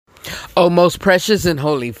Oh, most precious and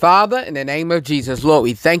holy Father, in the name of Jesus, Lord,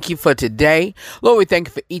 we thank you for today. Lord, we thank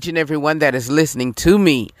you for each and every one that is listening to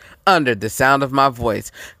me under the sound of my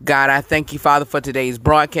voice. God, I thank you, Father, for today's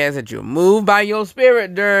broadcast, that you'll move by your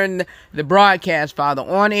spirit during the broadcast, Father,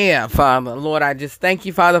 on air, Father. Lord, I just thank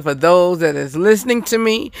you, Father, for those that is listening to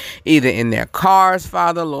me, either in their cars,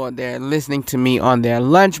 Father. Lord, they're listening to me on their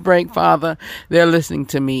lunch break, Father. They're listening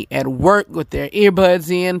to me at work with their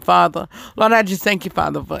earbuds in, Father. Lord, I just thank you,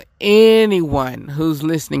 Father, for anyone who's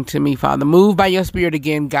listening to me, Father. Move by your spirit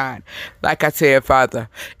again, God, like I said, Father,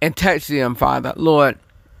 and touch them, Father. Lord,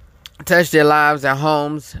 touch their lives, their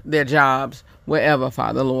homes, their jobs, wherever,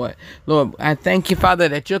 Father, Lord. Lord, I thank you, Father,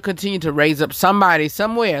 that you'll continue to raise up somebody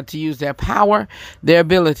somewhere to use their power, their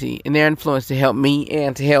ability, and their influence to help me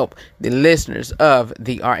and to help the listeners of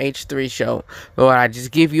the RH3 show. Lord, I just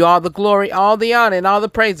give you all the glory, all the honor, and all the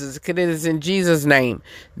praises. It is in Jesus' name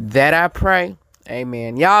that I pray.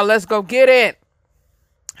 Amen. Y'all, let's go get it.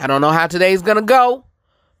 I don't know how today's going to go,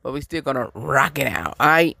 but we still going to rock it out. All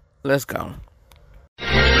right, let's go.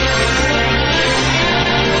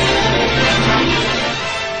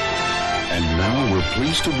 And now we're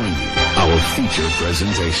pleased to bring you our feature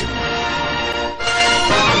presentation.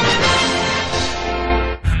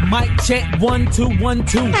 Mic check 1 2 1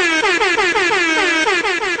 2.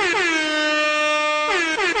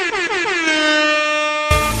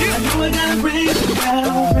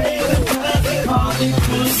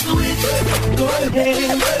 Go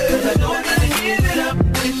ahead, 'cause I know I gotta give it up.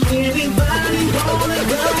 If anybody wanna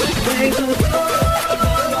go, break the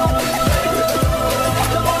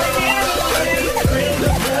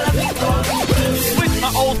switch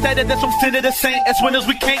my old status, that's from sin to the saint. As winners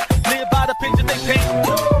we can't live by the picture they paint,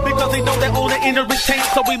 because they know they own the inner retain.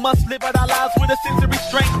 So we must live out our lives with a sense of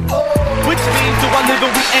restraint. Which means do I live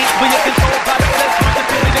or we ain't? We are controlled by the flesh, with the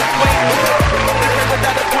pity that's weight.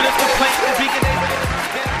 Without a point of complaint, and we can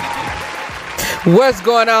What's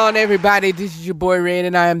going on, everybody? This is your boy Red,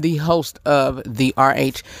 and I am the host of the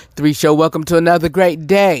RH3 show. Welcome to another great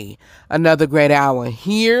day, another great hour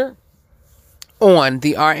here on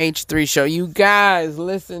the RH3 show. You guys,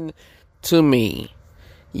 listen to me.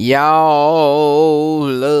 Y'all,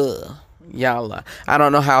 I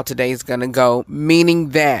don't know how today's gonna go. Meaning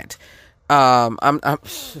that, I'm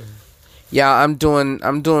doing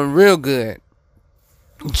real good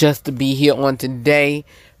just to be here on today.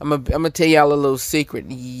 I'm gonna tell y'all a little secret.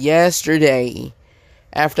 Yesterday,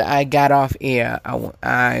 after I got off air,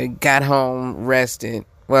 I got home, rested.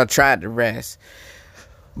 Well, tried to rest,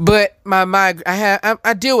 but I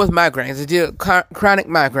deal with migraines. I deal with chronic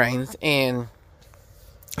migraines, and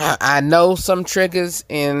I know some triggers,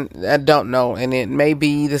 and I don't know. And it may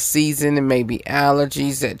be the season, it may be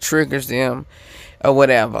allergies that triggers them, or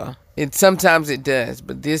whatever. Sometimes it does,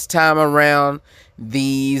 but this time around,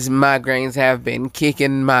 these migraines have been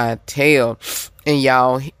kicking my tail, and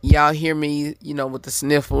y'all hear me, with the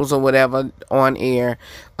sniffles or whatever on air.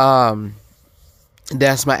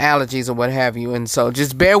 That's my allergies or what have you, and so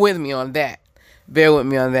just bear with me on that. But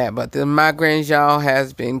the migraines, y'all,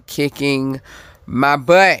 has been kicking my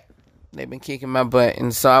butt. They've been kicking my butt,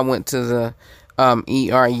 and so I went to the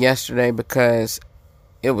ER yesterday because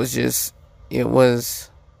they were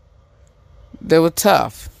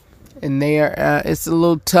tough. And it's a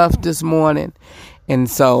little tough this morning. And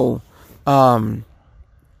so, I'm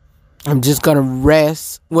just gonna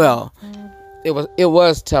rest. Well, it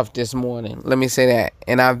was tough this morning. Let me say that.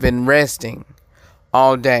 And I've been resting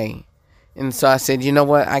all day. And so I said, you know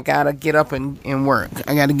what? I gotta get up and work.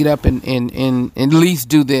 I gotta get up and at least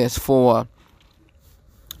do this for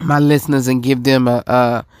my listeners and give them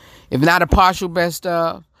if not a partial best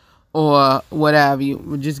of, or what have you,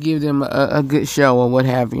 we'll just give them a good show or what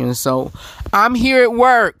have you. And so I'm here at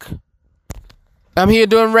work. I'm here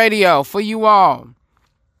doing radio for you all.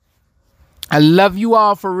 I love you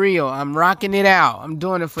all for real. I'm rocking it out. I'm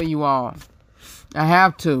doing it for you all. I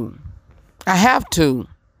have to.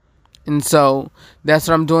 And so that's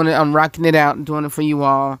what I'm doing. I'm rocking it out and doing it for you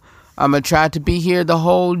all. I'm going to try to be here the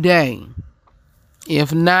whole day.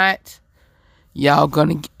 If not, y'all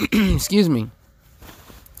gonna excuse me.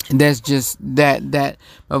 That's just that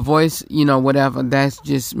my voice, whatever. That's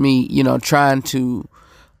just me, trying to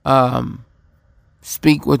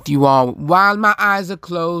speak with you all while my eyes are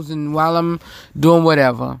closed and while I'm doing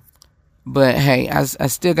whatever. But hey, I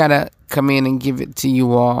still gotta come in and give it to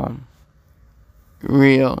you all,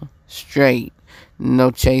 real, straight,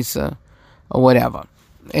 no chaser or whatever.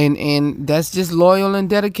 And that's just loyal and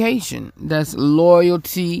dedication. That's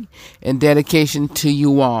loyalty and dedication to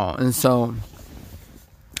you all. And so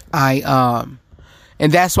I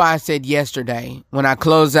And that's why I said yesterday, when I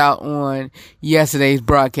close out on yesterday's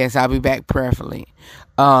broadcast, I'll be back prayerfully.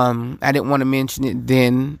 I didn't want to mention it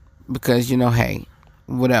then because, hey,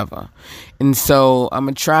 whatever. And so I'm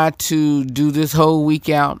going to try to do this whole week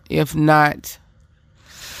out. If not,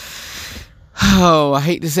 I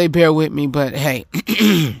hate to say bear with me, but hey,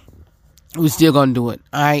 we're still going to do it.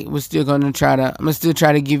 All right. We're still going to I'm going to still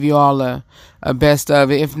try to give you all a best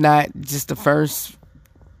of it. If not, just the first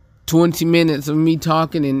 20 minutes of me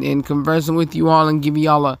talking and conversing with you all and give you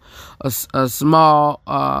all a small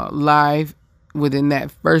live within that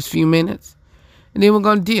first few minutes. And then we're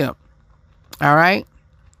going to dip. All right.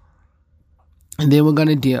 And then we're going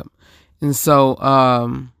to dip. And so,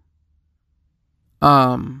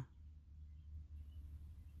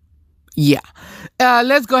 yeah.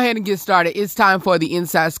 Let's go ahead and get started. It's time for the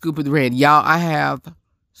Inside Scoop with Red. Y'all, I have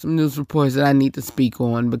some news reports that I need to speak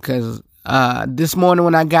on because this morning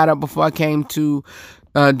when I got up before I came to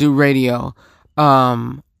do radio,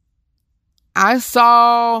 I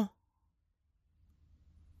saw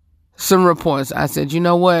some reports. I said, you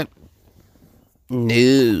know what?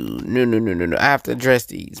 No. I have to address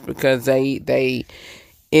these because it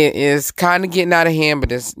is kind of getting out of hand,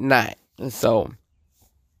 but it's not. So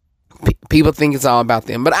people think it's all about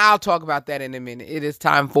them, but I'll talk about that in a minute. It is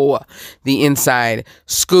time for the Inside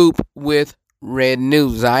Scoop with Red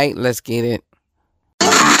News. All right, let's get it. No,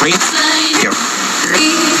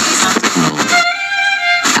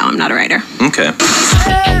 I'm not a writer. Okay.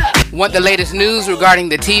 Want the latest news regarding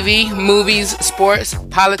the TV, movies, sports,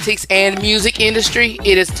 politics, and music industry?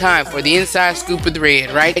 It is time for the Inside Scoop with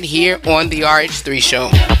Red, right here on the RH3 Show.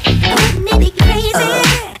 Wouldn't it be crazy?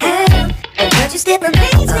 Don't you step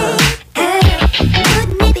crazy?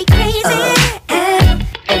 Wouldn't it be crazy?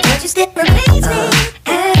 Don't you step crazy?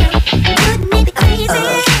 Wouldn't it be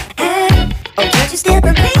crazy? Don't you step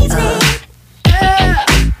crazy?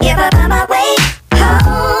 If I find my way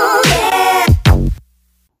home, yeah.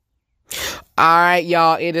 All right,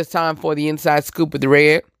 y'all, it is time for the Inside Scoop with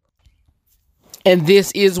Red. And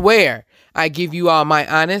this is where I give you all my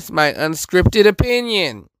honest, my unscripted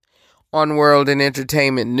opinion on world and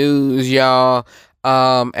entertainment news, y'all.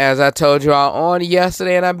 As I told you all on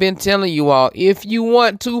yesterday, and I've been telling you all, if you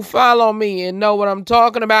want to follow me and know what I'm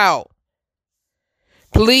talking about,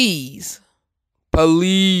 please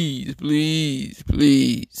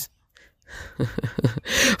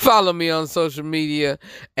follow me on social media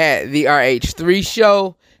at the RH3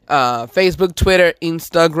 Show, Facebook, Twitter,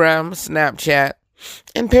 Instagram, Snapchat,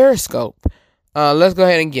 and Periscope. Let's go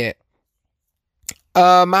ahead and get it.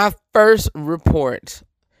 My first report.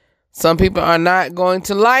 Some people are not going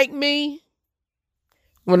to like me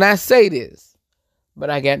when I say this, but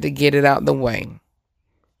I got to get it out the way.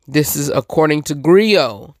 This is according to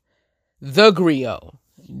Griot,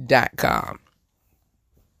 thegriot.com.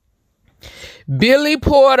 Billy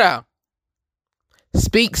Porter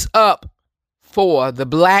speaks up for the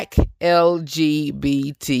Black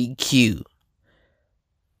LGBTQ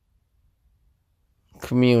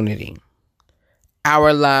community.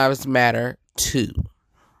 Our lives matter too.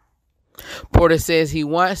 Porter says he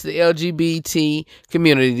wants the LGBT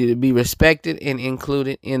community to be respected and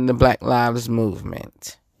included in the Black Lives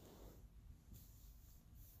Movement.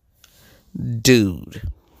 Dude.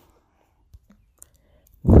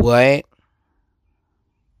 What?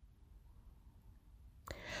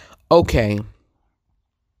 Okay.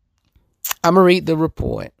 I'm going to read the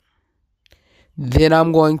report. Then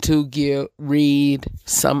I'm going to read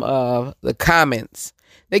some of the comments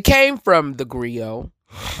that came from the Griot.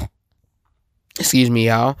 Excuse me,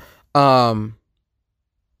 y'all. Came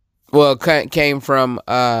from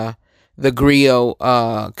the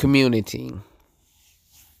Griot community.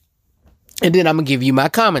 And then I'm going to give you my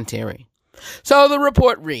commentary. So the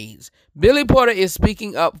report reads, Billy Porter is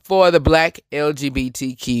speaking up for the Black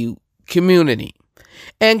LGBTQ community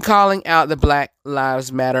and calling out the Black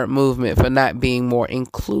Lives Matter movement for not being more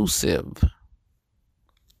inclusive.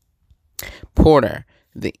 Porter,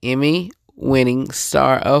 the Emmy-winning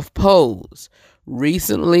star of Pose,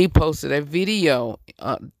 recently posted a video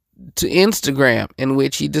to Instagram in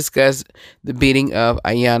which he discussed the beating of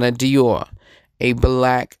Ayanna Dior, a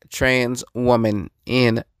Black trans woman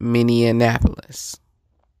in Minneapolis.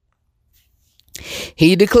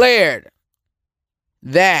 He declared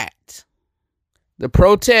that the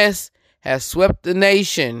protest has swept the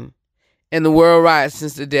nation and the world wide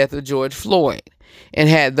since the death of George Floyd, and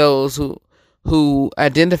had those who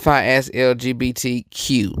identify as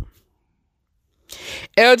LGBTQ.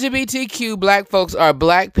 LGBTQ Black folks are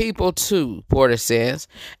Black people too, Porter says.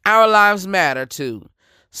 Our lives matter too.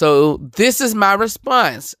 So this is my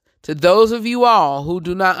response to those of you all who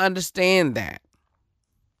do not understand that.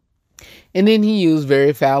 And then he used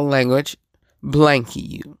very foul language, blanky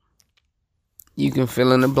you. You can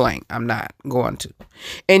fill in the blank. I'm not going to.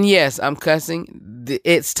 And yes, I'm cussing.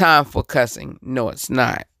 It's time for cussing. No, it's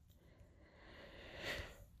not.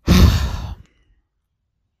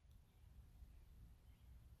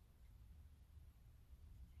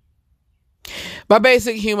 My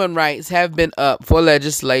basic human rights have been up for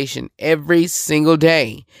legislation every single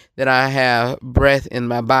day that I have breath in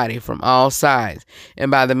my body from all sides.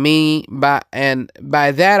 And by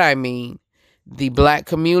that I mean the black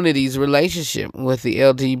community's relationship with the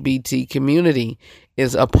LGBT community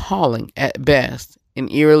is appalling at best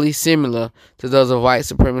and eerily similar to those of white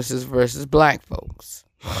supremacists versus black folks.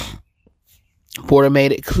 Porter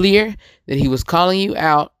made it clear that he was calling you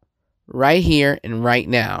out right here and right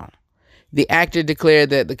now. The actor declared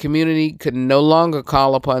that the community could no longer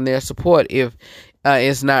call upon their support if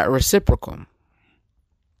it's not reciprocal.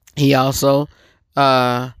 He also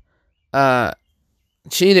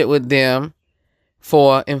cheated with them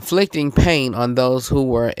for inflicting pain on those who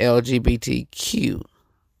were LGBTQ.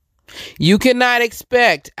 You cannot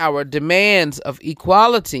expect our demands of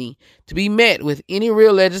equality to be met with any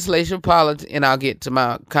real legislation policy, and I'll get to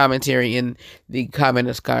my commentary in the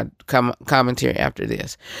commenters commentary after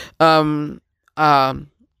this.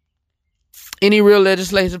 Any real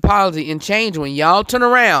legislation policy and change when y'all turn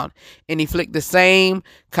around and inflict the same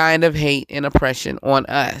kind of hate and oppression on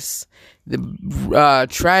us. The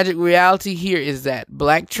tragic reality here is that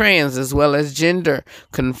black trans as well as gender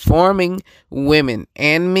conforming women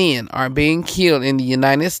and men are being killed in the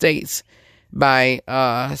United States by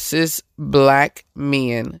cis black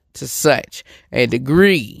men to such a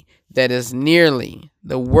degree that is nearly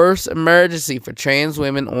the worst emergency for trans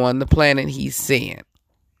women on the planet, he said.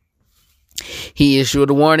 He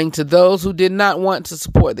issued a warning to those who did not want to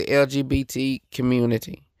support the LGBT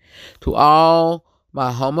community. To all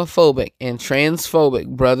my homophobic and transphobic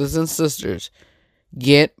brothers and sisters,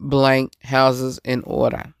 get blank houses in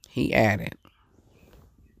order, he added.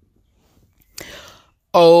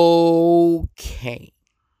 Okay.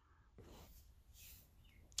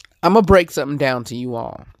 I'm going to break something down to you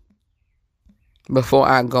all before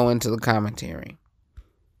I go into the commentary.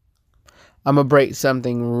 I'm going to break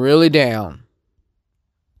something really down.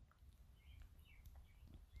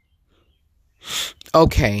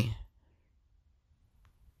 Okay.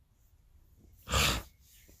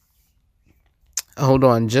 Hold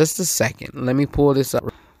on just a second. Let me pull this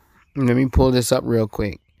up. Real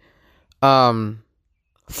quick.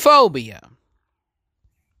 Phobia.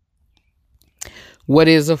 What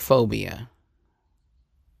is a phobia?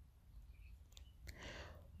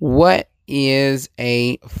 What is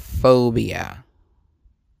a phobia?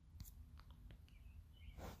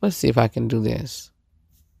 Let's see if I can do this.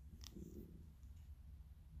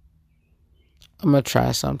 I'm going to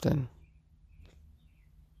try something.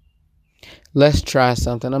 Let's try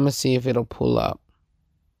something. I'm going to see if it'll pull up.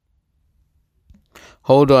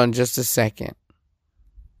 Hold on just a second.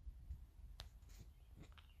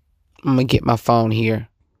 I'm going to get my phone here.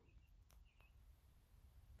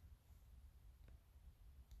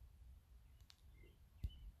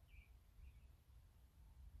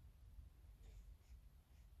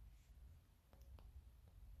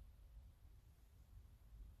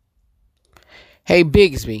 Hey,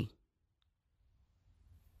 Bigsby.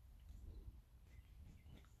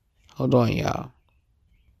 Hold on, y'all.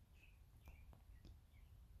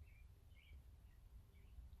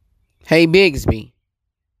 Hey, Bigsby.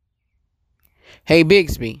 Hey,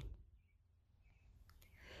 Bigsby.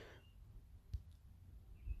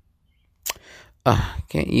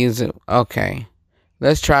 Can't use it. Okay.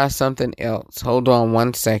 Let's try something else. Hold on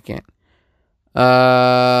one second.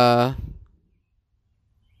 Let's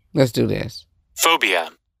do this. Phobia.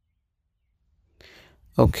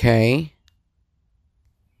 Okay.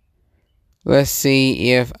 Let's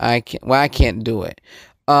see if I can. Well, I can't do it.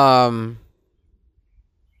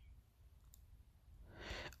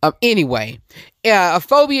 Anyway, a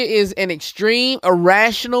phobia is an extreme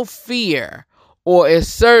irrational fear or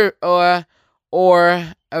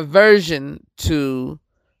aversion to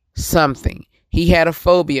something. He had a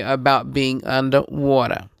phobia about being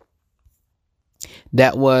underwater.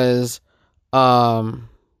 That was the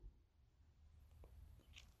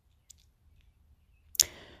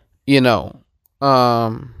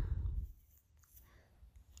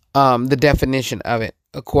definition of it,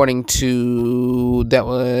 according to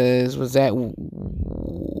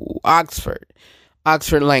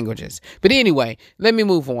Oxford Languages. But anyway, let me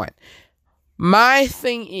move on. My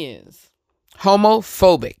thing is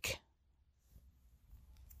homophobic.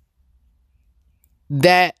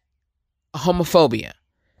 That homophobia.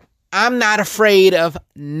 I'm not afraid of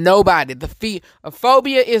nobody. A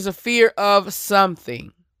phobia is a fear of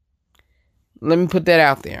something. Let me put that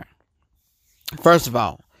out there. First of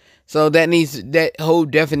all, so that whole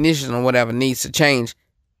definition or whatever needs to change,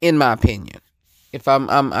 in my opinion. If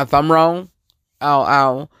I'm wrong,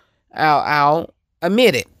 I'll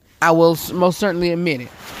admit it. I will most certainly admit it.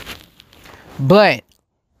 But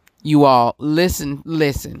you all listen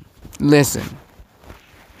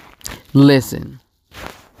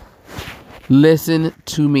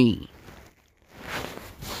to me.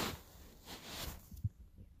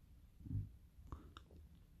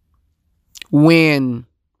 When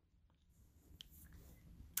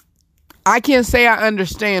I can't say I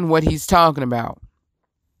understand what he's talking about,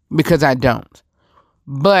 because I don't.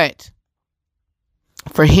 But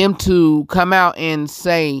for him to come out and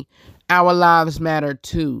say our lives matter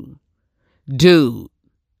too, dude,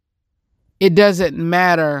 it doesn't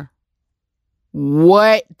matter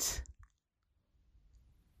what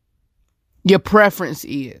your preference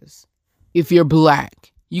is. If you're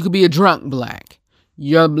black, you could be a drunk black.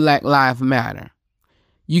 Your black lives matter.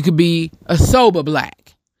 You could be a sober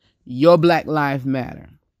black. Your black lives matter.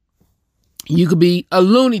 You could be a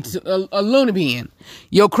loony bin.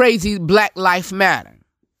 Your crazy black life matter.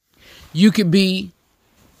 You could be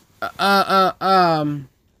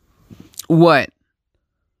what?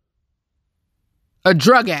 A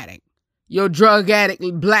drug addict. Your drug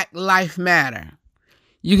addict black life matter.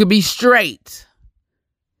 You could be straight.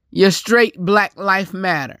 Your straight black life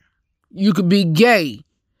matter. You could be gay.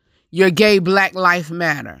 Your gay black life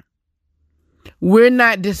matter. We're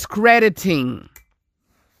not discrediting,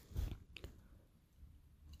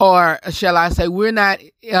 or shall I say, we're not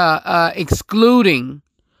excluding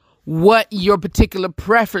what your particular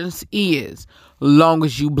preference is. Long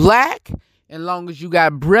as you black, and long as you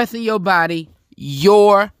got breath in your body,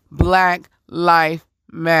 your black life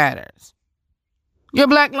matters. Your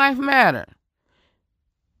black life matter.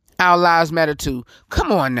 Our lives matter too.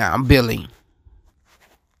 Come on now, Billy.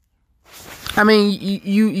 I mean,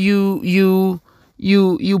 you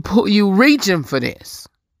reaching for this,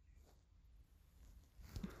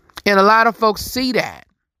 and a lot of folks see that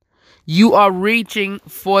you are reaching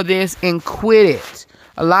for this, and quit it.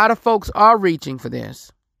 A lot of folks are reaching for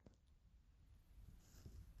this.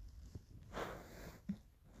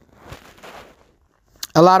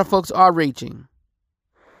 A lot of folks are reaching.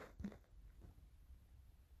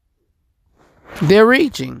 They're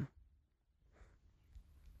reaching.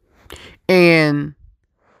 And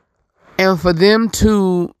for them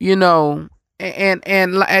to,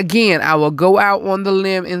 and again, I will go out on the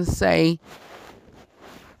limb and say,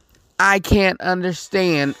 I can't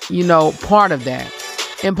understand, part of that.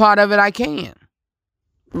 And part of it I can.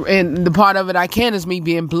 And the part of it I can is me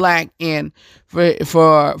being black, and for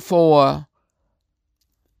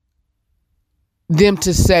them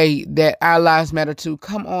to say that our lives matter too.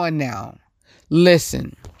 Come on now.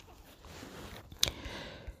 Listen.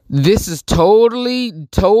 This is totally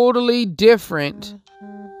different.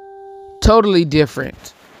 Totally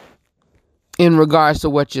different in regards to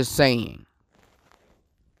what you're saying.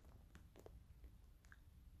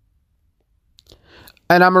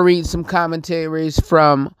 And I'm going to read some commentaries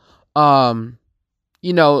from, some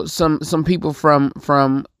people from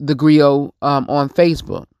the Griot on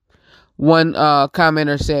Facebook. One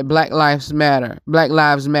commenter said, Black Lives Matter. Black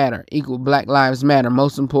Lives Matter equal Black Lives Matter.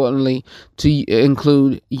 Most importantly, to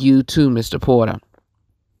include you too, Mr. Porter.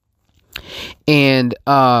 And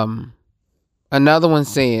another one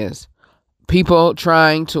says, people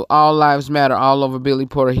trying to all lives matter all over Billy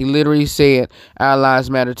Porter. He literally said our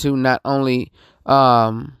lives matter too. Not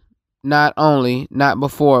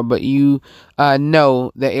before, but you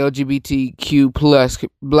know that LGBTQ plus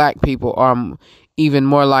black people are even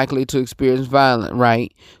more likely to experience violence,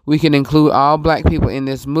 right? We can include all black people in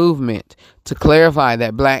this movement to clarify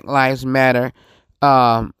that Black Lives Matter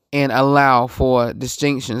and allow for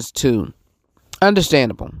distinctions too.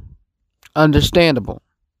 Understandable.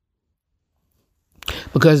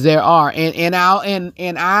 Because there are, and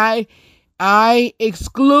I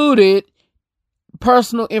excluded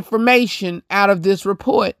personal information out of this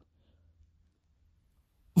report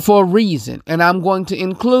for a reason, and I'm going to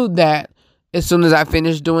include that as soon as I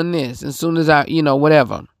finish doing this, as soon as I,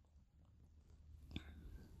 whatever.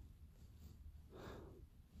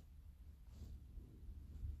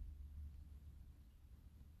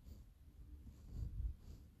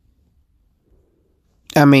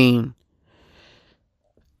 I mean,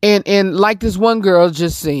 and like this one girl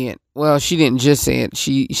just said, well, she didn't just say it,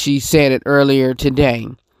 she said it earlier today.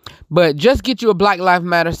 But just get you a Black Lives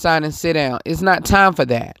Matter sign and sit down. It's not time for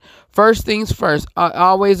that. First things first,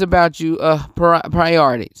 always about you,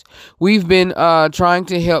 priorities. We've been trying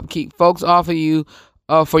to help keep folks off of you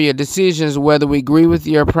for your decisions, whether we agree with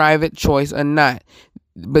your private choice or not.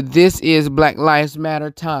 But this is Black Lives Matter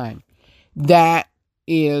time. That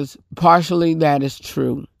is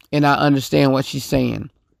true. And I understand what she's saying.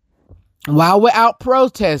 While you're out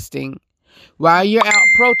protesting,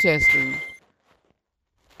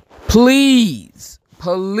 please,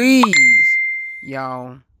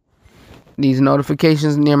 y'all, these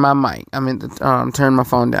notifications near my mic. I meant to turn my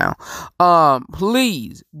phone down.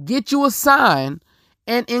 Please get you a sign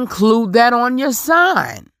and include that on your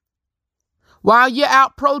sign. While you're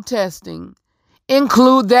out protesting,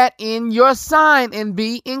 include that in your sign and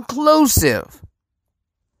be inclusive.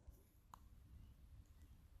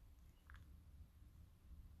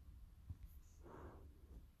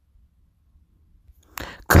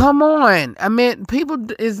 Come on. I mean, people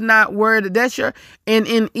is not worried. That's your,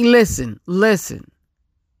 and listen.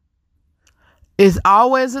 It's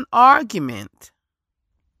always an argument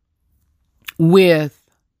with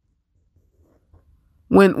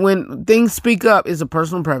when things speak up is a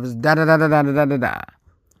personal preference.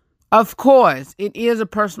 Of course, it is a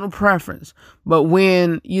personal preference. But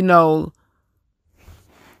when,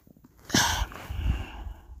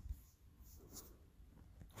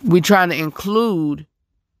 we trying to include,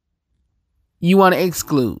 you want to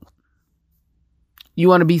exclude. You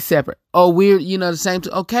want to be separate. Oh, we're, the same.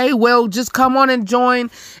 Okay, well, just come on and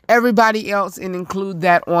join everybody else and include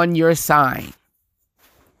that on your sign.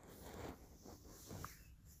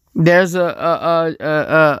 There's a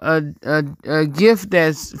gift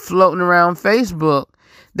that's floating around Facebook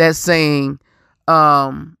that's saying,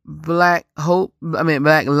 Black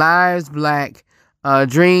lives, Black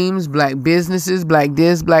dreams, Black businesses, Black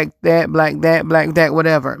this, Black that,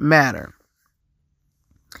 whatever matter.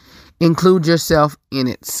 Include yourself in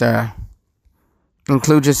it, sir.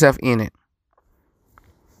 Include yourself in it.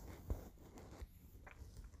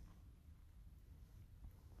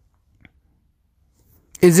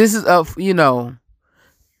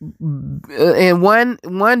 And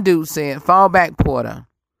one dude said, fall back, Porter.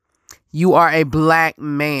 You are a Black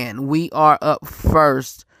man. We are up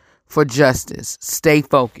first for justice. Stay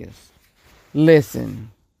focused. Listen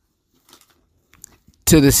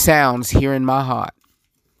to the sounds here in my heart.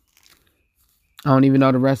 I don't even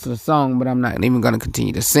know the rest of the song, but I'm not even going to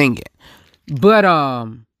continue to sing it. But,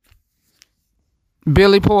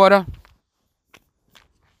 Billy Porter,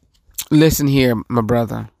 listen here, my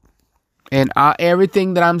brother. And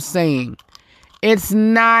everything that I'm saying, it's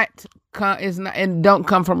not, and don't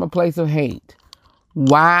come from a place of hate.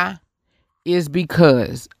 Why? Is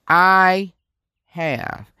because I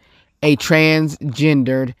have a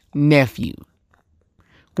transgendered nephew.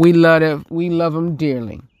 We love him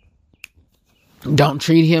dearly. Don't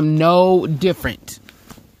treat him no different.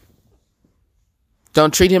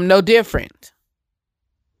 Don't treat him no different.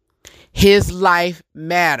 His life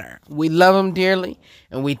matter. We love him dearly,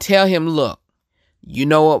 and we tell him, look, you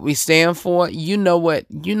know what we stand for. He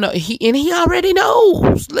already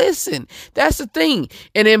knows. Listen, that's the thing.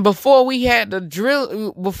 And then before we had to drill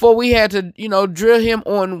him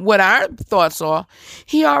on what our thoughts are,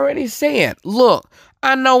 he already said, look,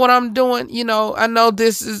 I know what I'm doing. I know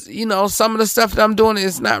this is, some of the stuff that I'm doing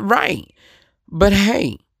is not right. But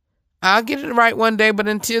hey, I'll get it right one day. But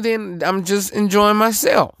until then, I'm just enjoying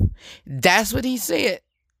myself. That's what he said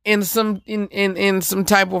in some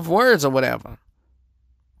type of words or whatever.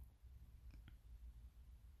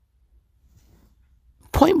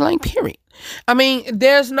 Point blank, period. I mean,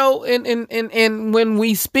 there's no, and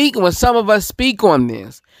when some of us speak on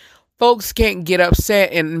this, folks can't get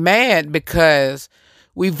upset and mad because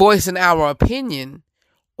we voicing our opinion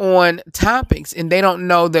on topics and they don't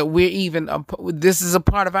know that this is a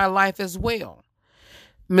part of our life as well.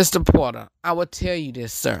 Mr. Porter, I will tell you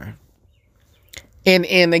this, sir. And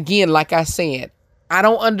again, like I said, I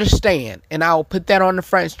don't understand, and I'll put that on the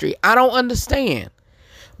front street. I don't understand.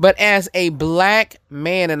 But as a Black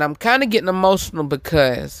man, and I'm kind of getting emotional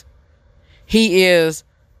because he is,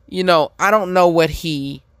 I don't know what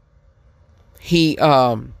he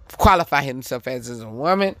qualify himself as a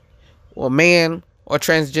woman or man or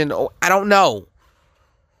transgender. I don't know.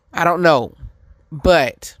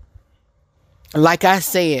 But like I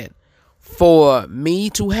said, for me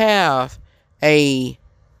to have a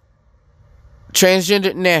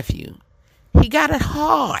transgendered nephew, he got it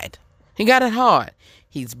hard.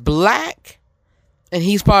 He's Black, and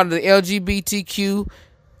he's part of the LGBTQ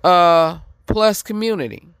plus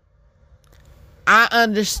community. I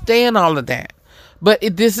understand all of that. But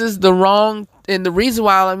this is the wrong and the reason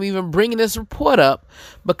why I'm even bringing this report up,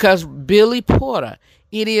 because Billy Porter,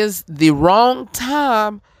 it is the wrong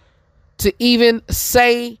time to even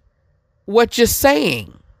say what you're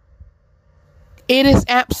saying. It is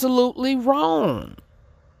absolutely wrong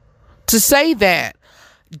to say that.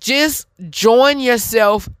 Just join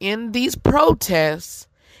yourself in these protests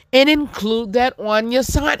and include that on your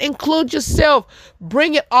sign. Include yourself.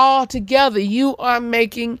 Bring it all together. You are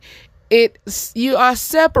making it, you are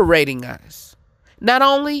separating us. Not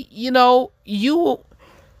only, you,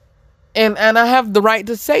 and I have the right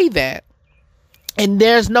to say that, and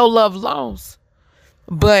there's no love lost,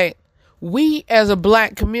 but we as a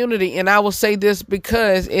black community, and I will say this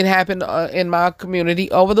because it happened in my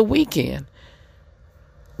community over the weekend,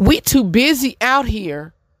 we too busy out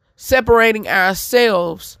here separating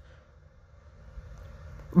ourselves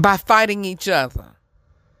by fighting each other.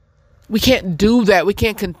 We can't do that. We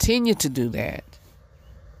can't continue to do that.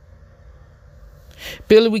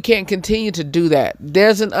 Billy, we can't continue to do that.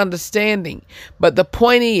 There's an understanding. But the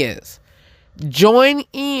point is, join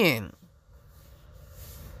in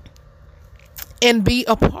and be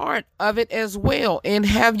a part of it as well, and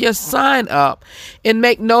have your sign up and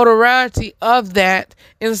make notoriety of that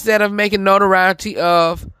instead of making notoriety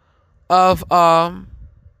of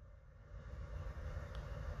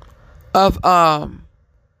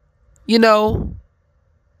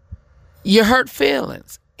your hurt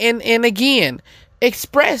feelings. And again,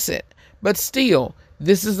 express it, but still,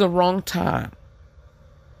 this is the wrong time.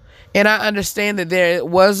 And I understand that there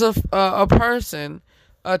was a person,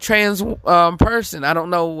 a trans person. I don't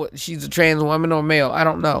know what she's, a trans woman or male. I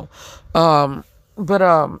don't know.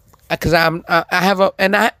 But because I have a,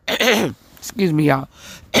 and I excuse me, y'all.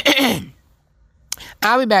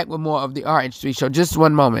 I'll be back with more of the RH3 show. Just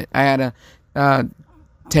one moment. I had to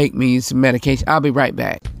take me some medication. I'll be right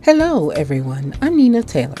back. Hello, everyone. I'm Nina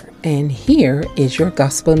Taylor, and here is your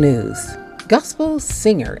gospel news. Gospel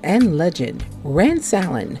singer and legend Rance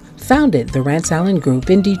Allen founded the Rance Allen Group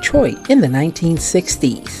in Detroit in the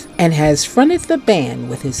 1960s and has fronted the band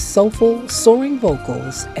with his soulful, soaring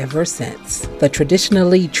vocals ever since. The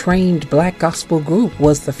traditionally trained black gospel group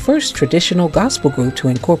was the first traditional gospel group to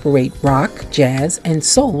incorporate rock, jazz, and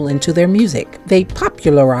soul into their music. They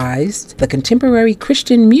popularized the contemporary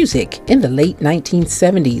Christian music in the late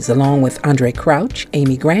 1970s along with Andre Crouch,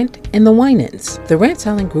 Amy Grant, and the Winans. The Rance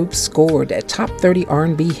Allen Group scored a top 30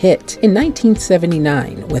 R&B hit in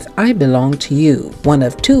 1979 with I Belong to You, one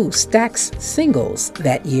of two Stax singles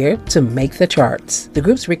that year to make the charts. The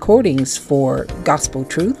group's recordings for Gospel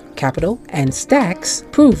Truth, Capital, and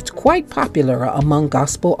Stax proved quite popular among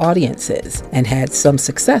gospel audiences and had some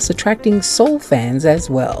success attracting soul fans as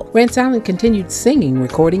well. Rance Allen continued singing,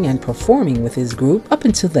 recording, and performing with his group up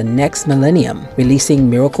until the next millennium, releasing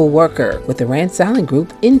Miracle Worker with the Rance Allen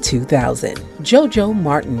Group in 2000. Jojo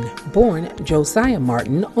Martin, born Josiah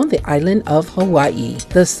Martin on the island of Hawaii,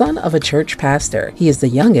 the son of a church pastor. He is the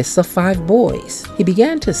youngest of 5 boys. He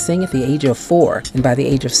began to sing at the age of 4, and by the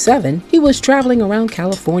age of 7, he was traveling around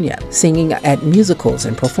California, singing at musicals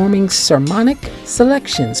and performing sermonic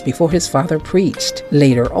selections before his father preached.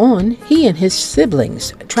 Later on, he and his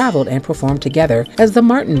siblings traveled and performed together as the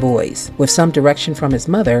Martin Boys. With some direction from his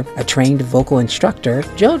mother, a trained vocal instructor,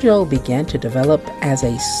 Jojo began to develop as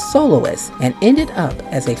a soloist and ended up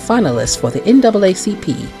as a finalist for the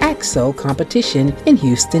NAACP AXO competition in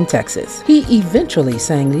Houston, Texas. He eventually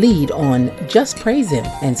sang lead on Just Praise Him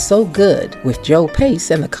and So Good with Joe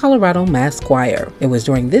Pace and the Colorado Mass Choir. It was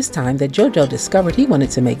during this time that Jojo discovered he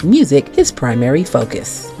wanted to make music his primary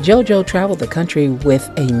focus. Jojo traveled the country with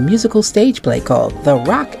a musical stage play called The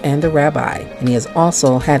Rock and the Rabbi, and he has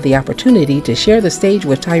also had the opportunity to share the stage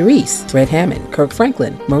with Tyrese, Fred Hammond, Kirk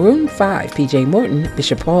Franklin, Maroon 5, PJ Morton,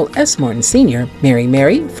 Bishop Paul S. Morton Sr., Mary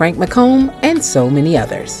Mary, Frank McComb, and so many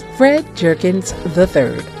others. Fred Jerkins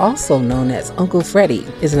III, also known as Uncle Freddie,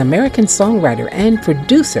 is an American songwriter and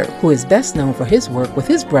producer who is best known for his work with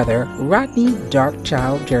his brother Rodney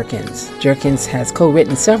Darkchild Jerkins. Jerkins has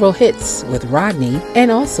co-written several hits with Rodney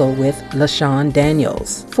and also with LaShawn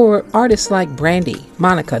Daniels for artists like Brandy,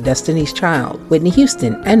 Monica, Destiny's Child, Whitney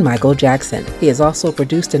Houston, and Michael Jackson. He has also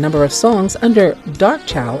produced a number of songs under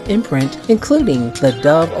Darkchild imprint, including the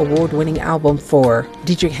Dove Award-winning album for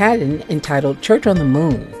Dietrich Haddon entitled Church on the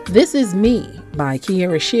Moon. This is Me by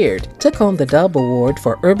Kiara Sheard took home the Dove Award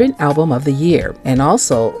for Urban Album of the Year, and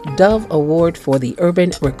also Dove Award for the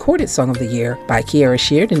Urban Recorded Song of the Year by Kiara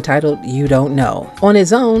Sheard entitled You Don't Know. On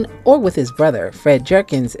his own or with his brother, Fred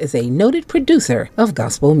Jerkins is a noted producer of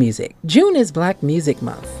gospel music. June is Black Music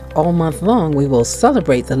Month. All month long, we will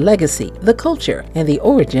celebrate the legacy, the culture, and the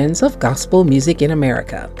origins of gospel music in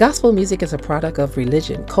America. Gospel music is a product of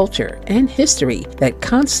religion, culture, and history that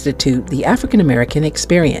constitute the African American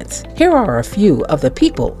experience. Here are a few of the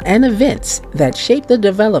people and events that shaped the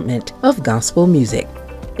development of gospel music.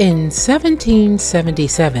 In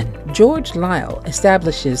 1777, George Liele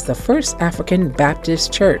establishes the First African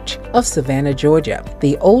Baptist Church of Savannah, Georgia,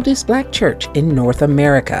 the oldest black church in North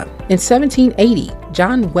America. In 1780,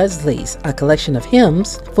 John Wesley's A Collection of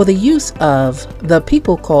Hymns for the use of the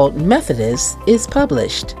people called Methodists is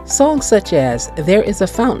published. Songs such as There is a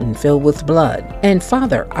Fountain Filled with Blood and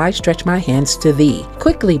Father, I Stretch My Hands to Thee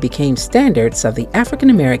quickly became standards of the African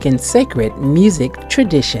American sacred music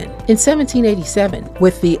tradition. In 1787,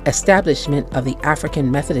 with the establishment of the African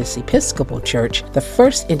Methodist Episcopal Church, the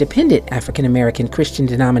first independent African American Christian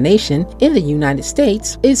denomination in the United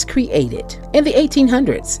States is created. In the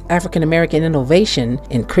 1800s, African American innovation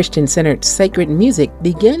in Christian-centered sacred music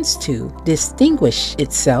begins to distinguish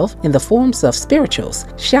itself in the forms of spirituals,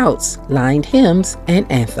 shouts, lined hymns, and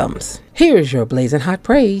anthems. Here's your Blazing Hot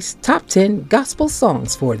Praise Top 10 Gospel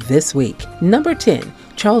Songs for this week. Number 10,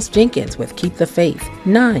 Charles Jenkins with Keep the Faith.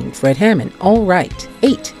 9, Fred Hammond, All Right.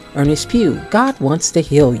 8, Ernest Pugh, God Wants to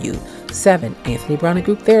Heal You. 7, Anthony Brown and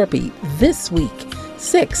Group Therapy, This Week.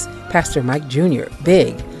 6, Pastor Mike Jr.,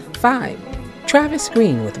 Big. 5, Travis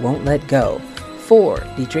Green with Won't Let Go. 4,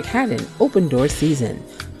 Dietrich Haddon, Open Door Season.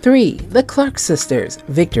 3, The Clark Sisters,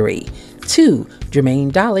 Victory. 2,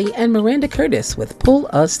 Jermaine Dolly and Miranda Curtis with Pull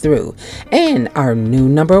Us Through. And our new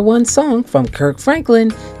number 1 song from Kirk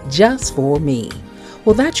Franklin, Just For Me.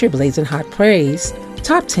 Well, that's your Blazing Hot Praise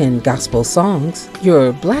Top 10 Gospel Songs,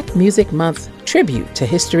 your Black Music Month tribute to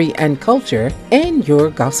history and culture, and your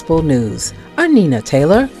gospel news. I'm Nina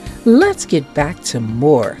Taylor. Let's get back to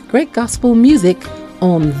more great gospel music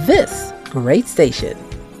on this great station.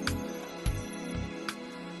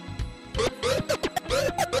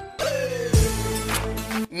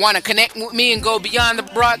 Want to connect with me and go beyond the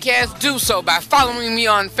broadcast? Do so by following me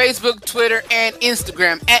on Facebook, Twitter, and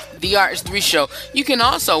Instagram at The RH3 Show. You can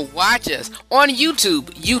also watch us on YouTube,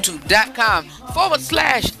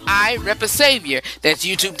 youtube.com/I Rep a Savior. That's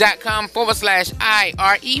youtube.com/I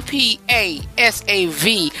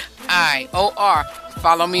REPASAVIOR.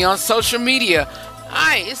 Follow me on social media.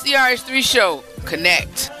 Hi, it's The RH3 Show.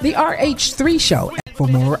 Connect. The RH3 Show. For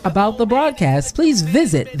more about the broadcast, please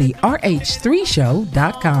visit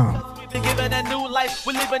therh3show.com. Given a new life,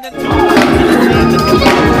 we're living in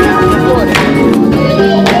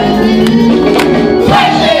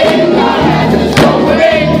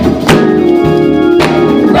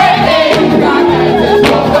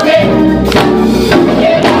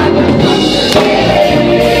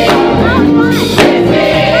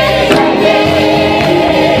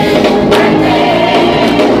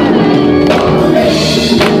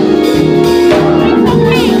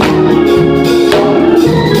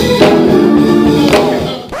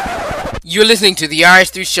You're listening to The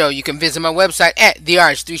RH3 Show. You can visit my website at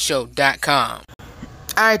therh3show.com.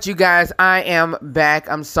 Alright, you guys, I am back.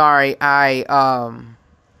 I'm sorry I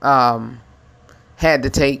had to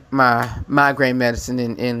take my migraine medicine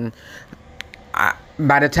and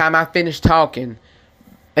by the time I finished talking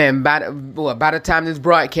and by the time this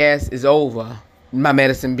broadcast is over, my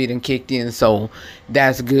medicine be done kicked in, so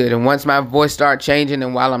that's good. And once my voice start changing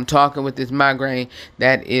and while I'm talking with this migraine,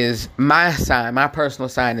 that is my sign. My personal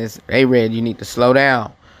sign is, hey, Red, you need to slow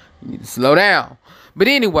down. You need to slow down. But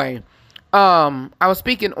anyway, I was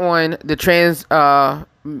speaking on the trans man,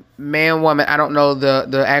 woman. I don't know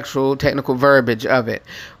the actual technical verbiage of it,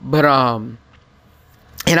 but and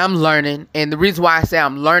I'm learning. And the reason why I say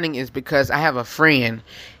I'm learning is because I have a friend,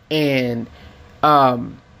 and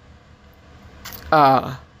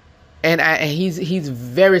he's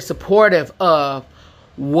very supportive of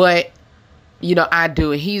what, I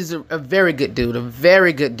do. And he's a very good dude, a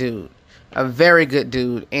very good dude.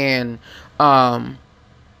 And,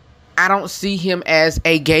 I don't see him as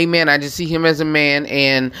a gay man. I just see him as a man.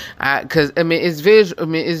 And it's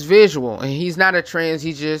visual, and he's not a trans.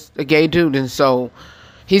 He's just a gay dude. And so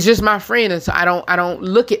he's just my friend. And so I don't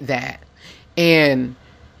look at that. And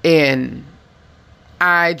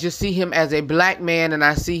I just see him as a black man, and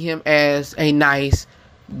I see him as a nice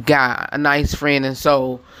guy, a nice friend. And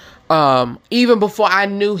so, even before I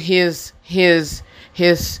knew his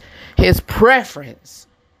preference,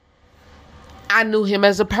 I knew him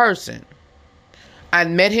as a person. I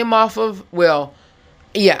met him off of,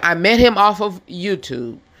 I met him off of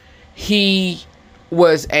YouTube. He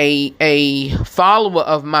was a follower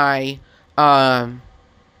of my,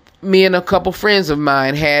 me and a couple friends of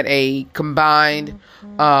mine had a combined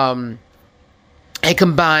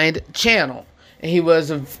channel. And he was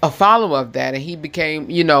a follower of that, and he became,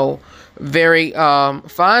 very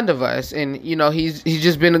fond of us, and he's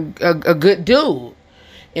just been a good dude,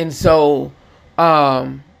 and so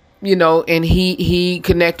and he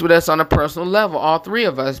connected with us on a personal level, all three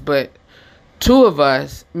of us, but two of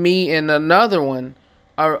us, me and another one,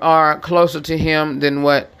 are closer to him than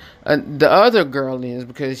what the other girl is,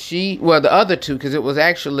 because the other two, because it was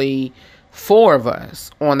actually 4 of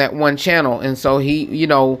us on that one channel. And so he,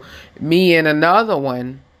 me and another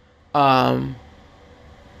one,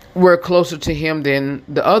 we're closer to him than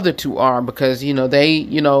the other 2 are, because, they,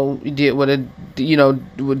 did what,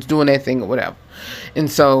 was doing their thing or whatever.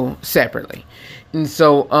 And so separately. And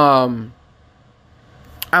so,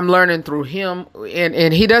 I'm learning through him,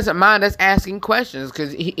 and he doesn't mind us asking questions,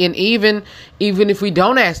 because even if we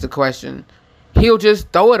don't ask the question, he'll just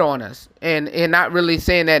throw it on us, and not really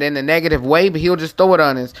saying that in a negative way, but he'll just throw it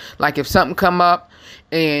on us. Like if something come up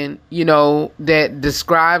and that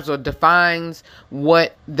describes or defines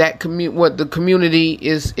what what the community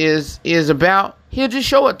is about, he'll just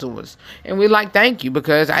show it to us, and we're like, thank you,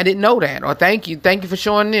 because I didn't know that, or thank you for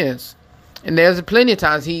showing this. And there's plenty of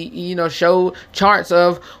times he, showed charts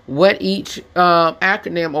of what each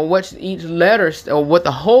acronym, or what each letter, or what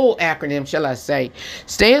the whole acronym, shall I say,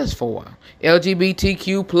 stands for.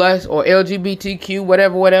 LGBTQ plus, or LGBTQ,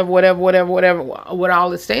 whatever, what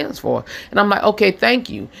all it stands for. And I'm like, okay, thank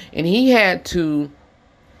you. And he had to,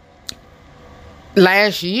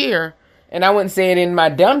 last year, and I wouldn't say it in my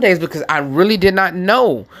dumb days, because I really did not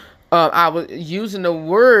know. I was using the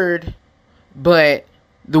word, but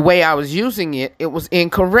the way I was using it, it was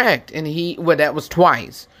incorrect. And that was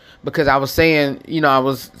twice, because I was saying,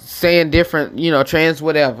 different, trans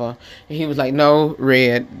whatever. And he was like, no,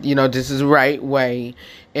 Red, this is the right way.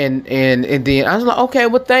 And then I was like, okay,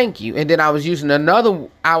 well, thank you. And then I was saying,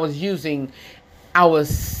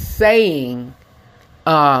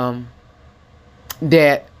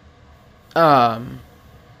 that, I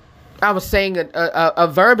was saying a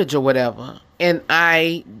verbiage or whatever. And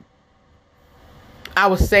I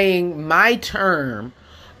was saying my term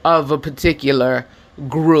of a particular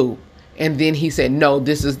group. And then he said, no,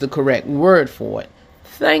 this is the correct word for it.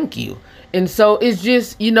 Thank you. And so it's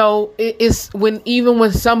just, it's even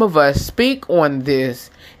when some of us speak on this,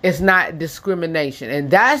 it's not discrimination. And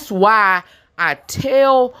that's why I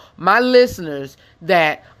tell my listeners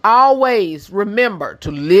that always remember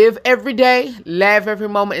to live every day, laugh every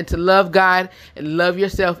moment, and to love God and love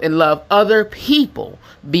yourself and love other people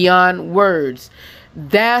beyond words.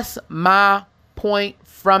 That's my point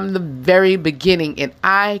from the very beginning. And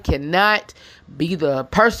I cannot be the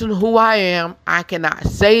person who I am. I cannot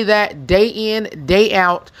say that day in, day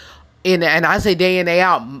out. And I say day in, day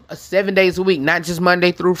out, 7 days a week, not just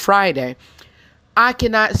Monday through Friday. I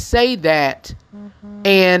cannot say that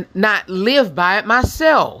and not live by it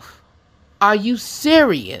myself. Are you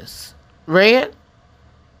serious, Red?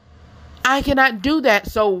 I cannot do that.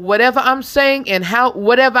 So whatever I'm saying and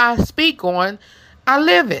whatever I speak on, I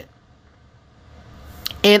live it.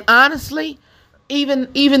 And honestly,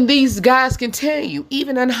 even these guys can tell you,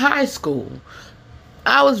 even in high school,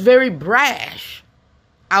 I was very brash.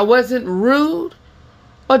 I wasn't rude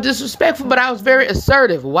or disrespectful, but I was very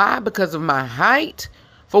assertive. Why? Because of my height,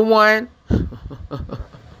 for one.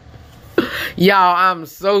 Y'all, I'm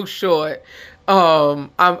so short.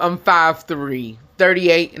 I'm 5'3",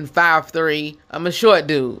 38 and 5'3". I'm a short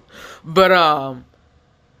dude. But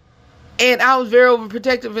and I was very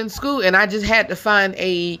overprotective in school, and I just had to find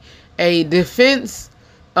a defense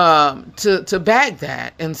to back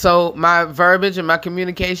that. And so my verbiage and my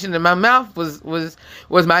communication and my mouth was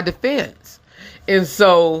my defense. And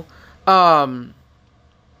so I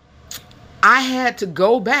had to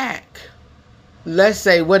go back, let's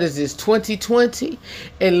say, what is this, 2020?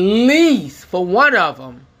 At least for one of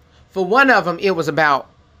them, it was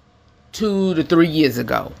about 2 to 3 years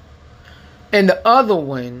ago. And the other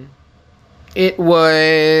one, it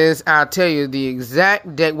was, I'll tell you the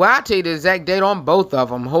exact date. Well, I'll tell you the exact date on both of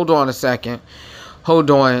them. Hold on a second.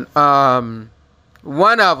 Hold on.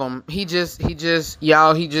 One of them, he just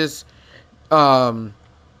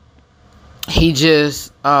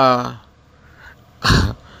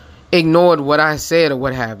ignored what I said or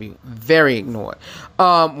what have you. Very ignored.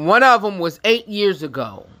 One of them was 8 years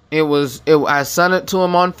ago. I sent it to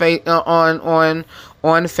him on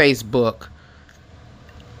Facebook.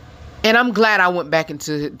 And I'm glad I went back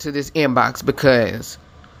into this inbox, because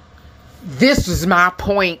this was my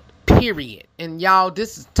point, period. And y'all,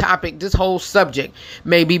 this whole subject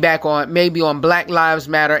may be on Black Lives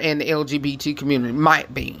Matter and the LGBT community.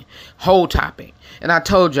 Might be whole topic. And I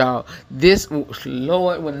told y'all this,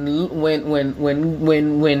 Lord, when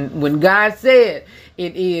God said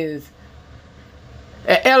it is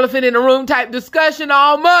an elephant in the room type discussion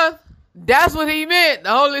all month, that's what he meant.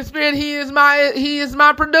 The Holy Spirit, he is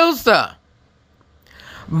my producer.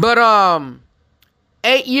 But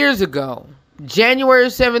 8 years ago, January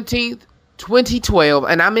 17th, 2012,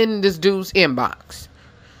 and I'm in this dude's inbox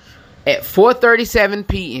at 4:37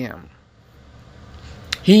 p.m.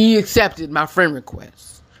 He accepted my friend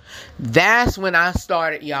request. That's when I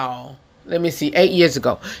started, y'all. Let me see, 8 years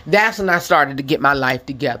ago. That's when I started to get my life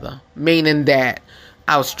together. Meaning that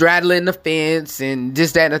I was straddling the fence and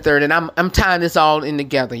this, that, and the third. And I'm tying this all in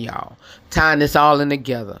together, y'all. Tying this all in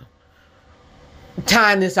together.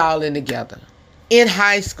 In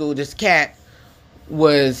high school, this cat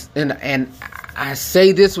was, and I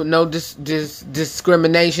say this with no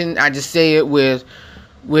discrimination. I just say it with,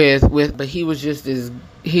 but he was just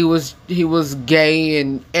he was gay,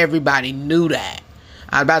 and everybody knew that.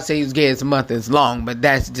 I was about to say he was gay as a month is long, but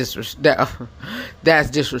that's disrespectful.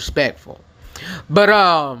 But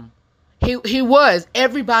he was.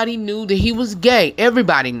 Everybody knew that he was gay.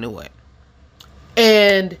 Everybody knew it.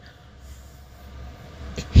 And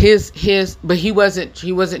but he wasn't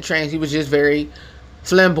trans. He was just very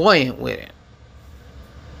flamboyant with it.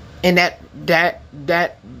 And that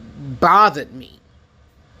bothered me.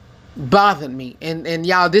 And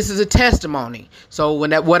y'all, this is a testimony. So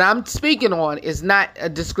what I'm speaking on is not a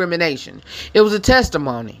discrimination. It was a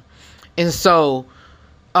testimony. And so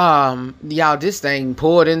y'all, this thing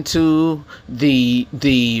poured into the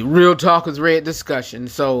Real Talk with Red discussion.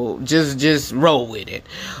 So just roll with it.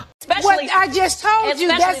 What I just told you,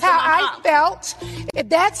 that's how I felt.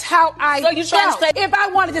 That's how I felt. If I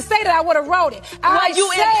wanted to say that, I would have wrote it. You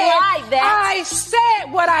implied that. I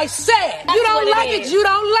said what I said. You don't like it, you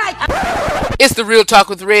don't like it. It's the Real Talk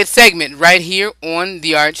with Red segment right here on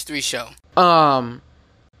the RH3 show. And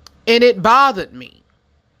it bothered me.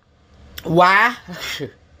 Why?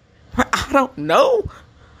 I don't know.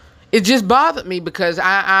 It just bothered me because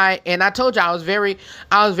I told you I was very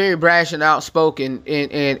brash and outspoken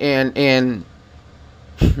and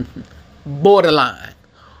borderline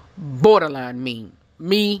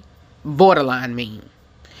mean.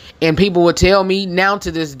 And people would tell me now to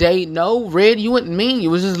this day, no, Red, you wasn't mean. You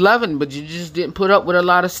was just loving, but you just didn't put up with a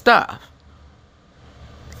lot of stuff.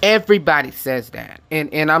 Everybody says that.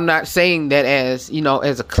 And I'm not saying that as,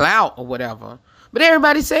 as a clout or whatever, but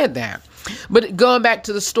everybody said that. But going back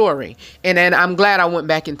to the story, and then I'm glad I went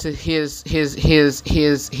back into his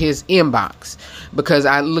inbox, because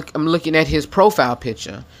I'm looking at his profile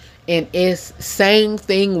picture, and it's same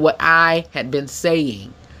thing what I had been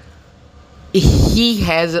saying. He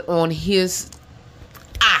has it on his.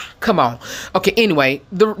 Come on. Okay. Anyway,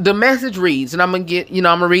 the message reads, and I'm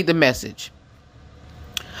gonna read the message.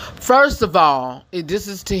 First of all, this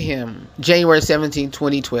is to him, January 17,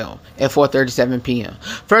 2012, at 4:37 p.m.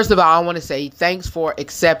 First of all, I want to say thanks for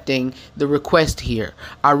accepting the request here.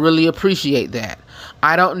 I really appreciate that.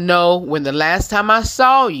 I don't know when the last time I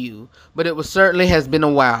saw you, but it certainly has been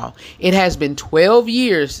a while. It has been 12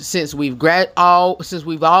 years since we've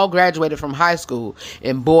all graduated from high school,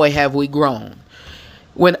 and boy, have we grown.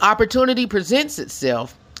 When opportunity presents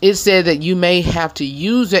itself, it said that you may have to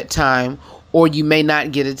use that time, or you may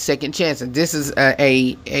not get a second chance. And this is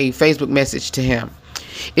a Facebook message to him.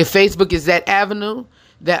 If Facebook is that avenue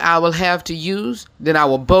that I will have to use, then I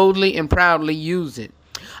will boldly and proudly use it.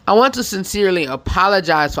 I want to sincerely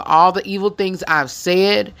apologize for all the evil things I've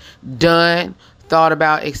said, done, thought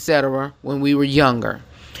about, etc. when we were younger.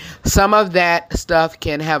 Some of that stuff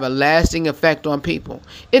can have a lasting effect on people.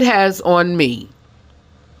 It has on me.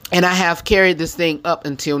 And I have carried this thing up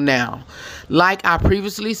until now. Like I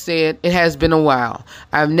previously said, it has been a while.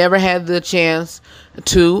 I've never had the chance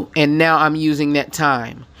to, and now I'm using that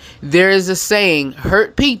time. There is a saying,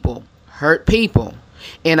 hurt people.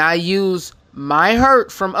 And I use my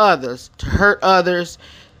hurt from others to hurt others,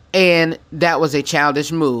 and that was a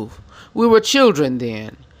childish move. We were children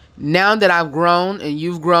then. Now that I've grown and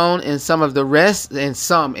you've grown, and some of the rest, and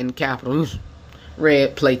some in capital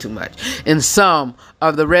Red, play too much. And some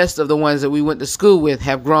of the rest of the ones that we went to school with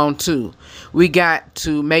have grown too. We got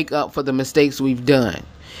to make up for the mistakes we've done.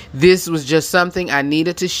 This was just something I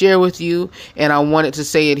needed to share with you, and I wanted to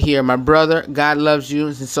say it here. My brother, God loves you,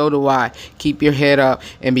 and so do I. Keep your head up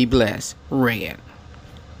and be blessed. Red.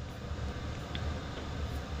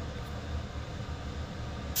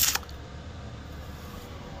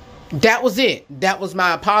 That was it. That was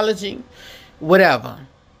my apology. Whatever.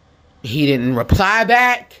 He didn't reply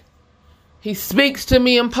back. He speaks to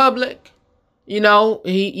me in public. He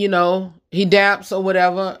daps or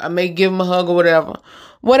whatever. I may give him a hug or whatever.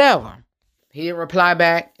 Whatever. He didn't reply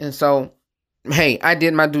back. And so, hey, I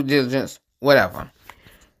did my due diligence. Whatever.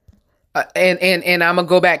 And I'm going to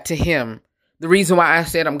go back to him. The reason why I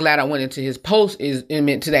said I'm glad I went into his post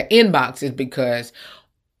into that inbox is because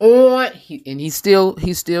he's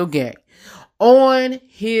still gay. On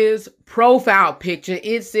his profile picture,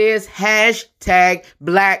 it says hashtag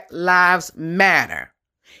Black Lives Matter.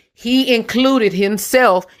 He included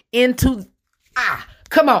himself into,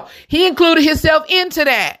 he included himself into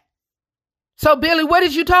that. So Billy, what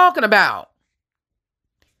is you talking about?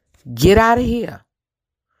 Get out of here.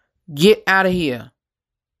 Get out of here.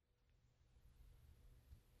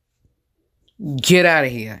 Get out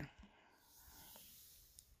of here.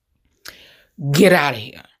 Get out of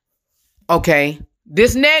here. Okay.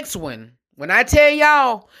 This next one, when I tell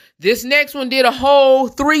y'all, this next one did a whole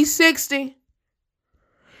 360.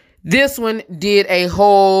 This one did a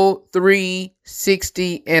whole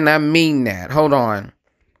 360, and I mean that. Hold on.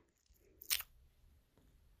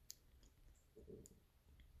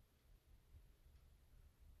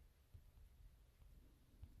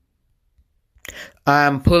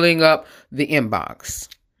 I'm pulling up the inbox.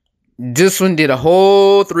 This one did a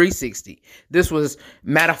whole 360. This was,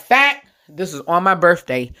 matter of fact, this was on my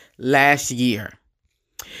birthday last year.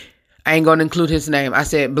 I ain't going to include his name. I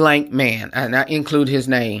said blank man, and I include his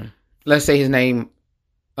name. Let's say his name,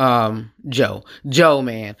 Joe. Joe,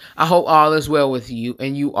 man, I hope all is well with you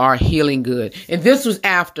and you are healing good. And this was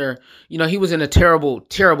after, he was in a terrible,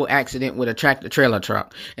 terrible accident with a tractor trailer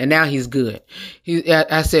truck, and now he's good.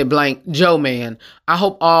 I said blank, Joe, man, I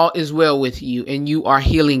hope all is well with you and you are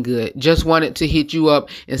healing good. Just wanted to hit you up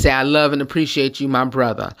and say I love and appreciate you, my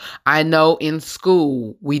brother. I know in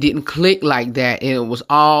school we didn't click like that, and it was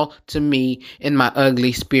all to me in my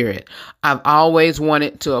ugly spirit. I've always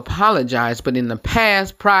wanted to apologize, but in the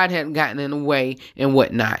past, pride had gotten in the way and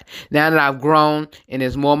whatnot. Now that I've grown and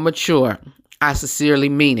is more mature, I sincerely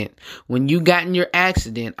mean it. When you got in your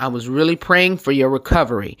accident, I was really praying for your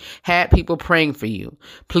recovery. Had people praying for you.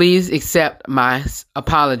 Please accept my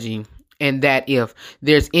apology, and that if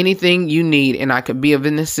there's anything you need and I could be of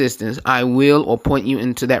an assistance, I will or point you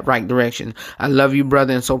into that right direction. I love you,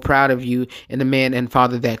 brother, and so proud of you and the man and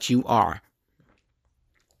father that you are.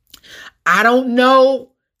 I don't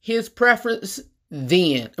know his preference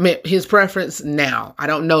then. His preference now. I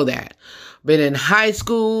don't know that. But in high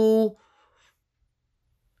school,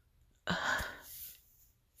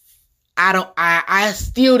 I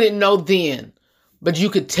still didn't know then, but you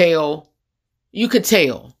could tell,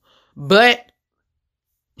 but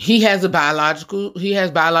he has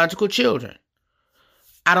biological children.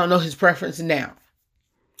 I don't know his preference now.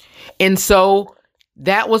 And so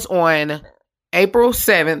that was on April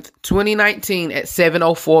 7th, 2019 at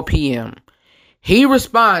 7:04 p.m. He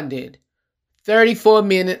responded 34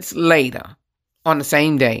 minutes later on the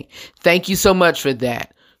same day. Thank you so much for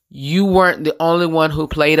that. You weren't the only one who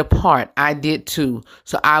played a part. I did too.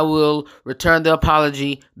 So I will return the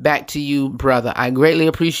apology back to you, brother. I greatly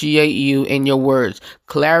appreciate you and your words.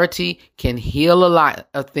 Clarity can heal a lot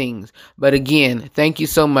of things. But again, thank you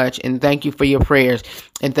so much, and thank you for your prayers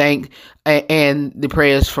and the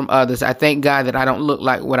prayers from others. I thank God that I don't look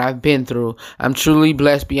like what I've been through. I'm truly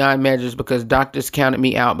blessed beyond measures because doctors counted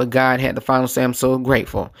me out, but God had the final say. I'm so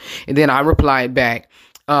grateful. And then I replied back,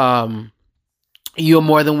 you're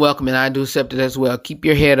more than welcome, and I do accept it as well. Keep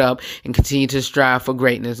your head up and continue to strive for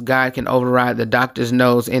greatness. God can override the doctor's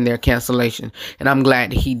no's and their cancellation, and I'm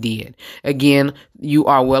glad he did. Again, you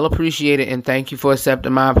are well appreciated, and thank you for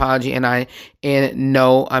accepting my apology. And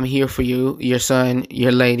no, I'm here for you, your son,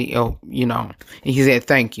 your lady. And he said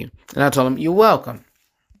thank you, and I told him you're welcome.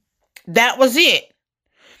 That was it.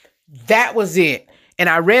 And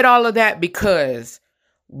I read all of that because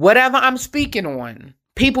whatever I'm speaking on,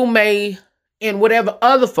 people may. And whatever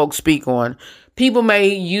other folks speak on, people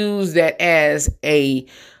may use that as a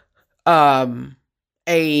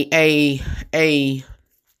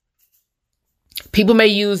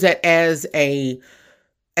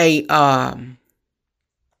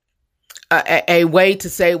way to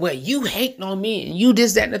say, well, you hating on me and you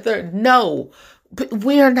this, that, and the third. No,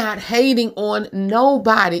 we're not hating on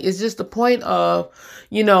nobody. It's just the point of,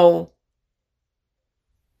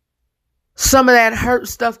 some of that hurt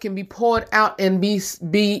stuff can be poured out and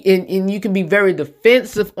and you can be very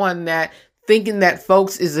defensive on that, thinking that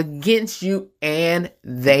folks is against you, and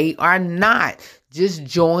they are not. Just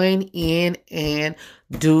join in and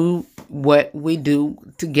do what we do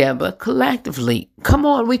together collectively. Come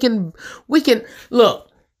on, we can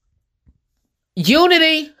look.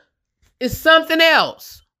 Unity is something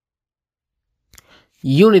else.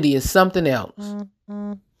 Unity is something else.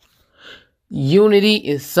 Unity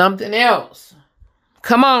is something else.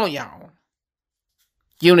 Come on, y'all.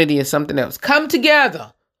 Unity is something else. Come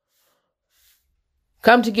together.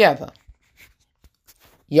 Come together.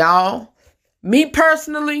 Y'all, me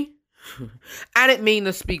personally, I didn't mean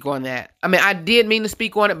to speak on that. I mean, I did mean to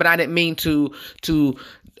speak on it, but I didn't mean to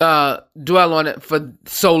dwell on it for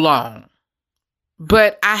so long.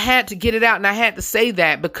 But I had to get it out, and I had to say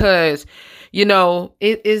that because, you know,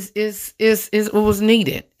 it was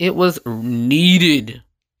needed. It was needed.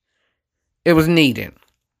 It was needed.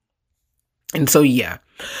 And so, yeah.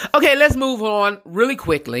 Okay, let's move on really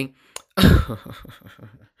quickly.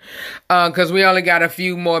 Because we only got a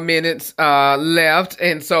few more minutes left.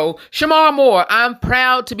 And so, Shamar Moore, I'm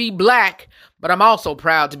proud to be black, but I'm also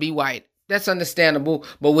proud to be white. That's understandable.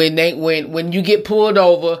 But when you get pulled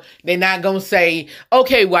over, they're not going to say,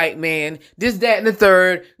 okay, white man, this, that, and the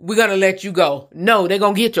third, we're going to let you go. No, they're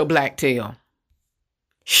going to get your black tail.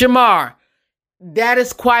 Shamar, that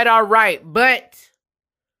is quite all right. But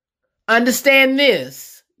understand this.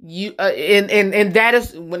 You and that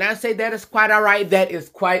is, when I say that is quite all right, that is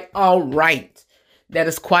quite all right. That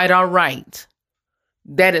is quite all right.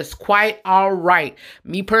 That is quite all right.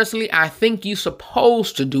 Me personally, I think you're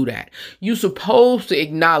supposed to do that. You're supposed to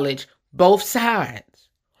acknowledge both sides.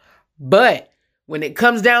 But when it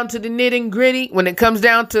comes down to the nitty gritty, when it comes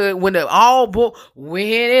down to when it all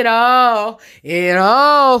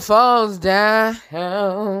falls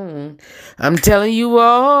down. I'm telling you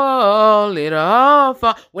all, when it all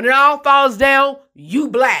falls down, you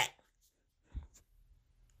black.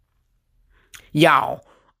 Y'all,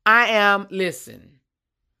 listen.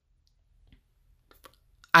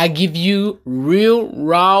 I give you real,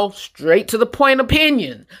 raw, straight to the point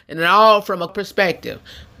opinion, and it all from a perspective.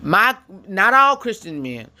 Not all Christian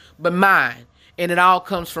men, but mine. And it all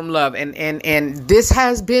comes from love. And this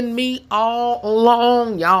has been me all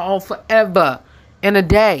along, y'all, forever and a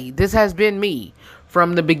day. This has been me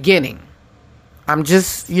from the beginning. I'm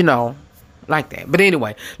just, like that. But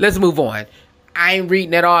anyway, let's move on. I ain't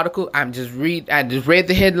reading that article. I just read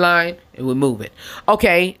the headline and we'll move it.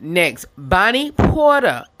 Okay, next. Bonnie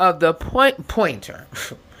Porter of the Pointer.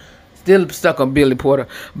 Still stuck on Billy Porter.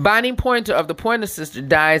 Bonnie Pointer of the Pointer Sister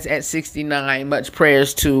dies at 69. Much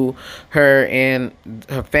prayers to her and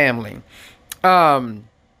her family.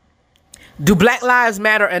 Do Black Lives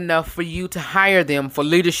Matter enough for you to hire them for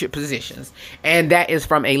leadership positions? And that is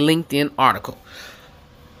from a LinkedIn article.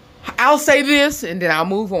 I'll say this and then I'll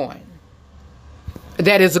move on.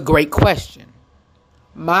 That is a great question.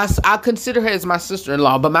 I consider her as my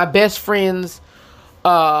sister-in-law, but my best friend's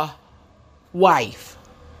wife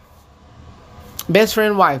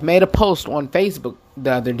made a post on Facebook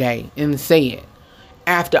the other day and said,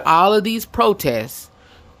 after all of these protests,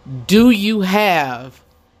 do you have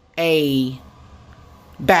a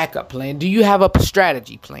backup plan? Do you have a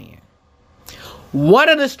strategy plan? One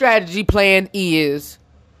of the strategy plan is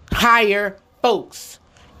hire folks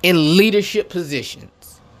in leadership positions.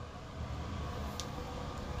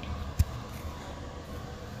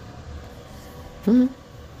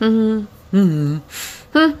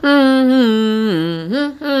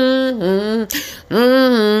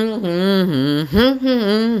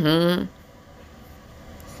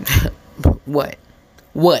 What?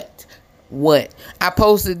 I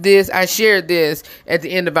posted this, I shared this at the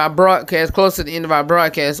end of our broadcast, close to the end of our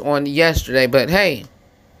broadcast on yesterday, but hey,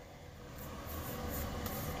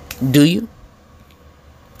 do you?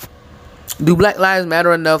 Do Black Lives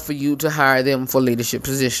Matter enough for you to hire them for leadership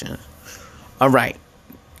positions? All right.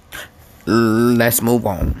 Let's move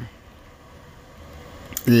on.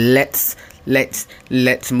 Let's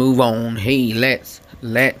move on. Hey, let's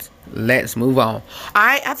move on.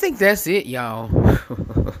 I think that's it, y'all.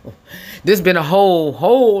 This has been a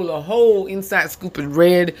whole inside scoop of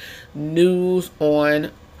red news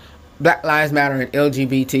on Black Lives Matter and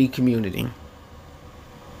LGBT community.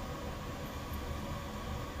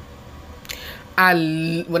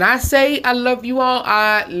 When I say I love you all,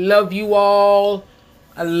 I love you all.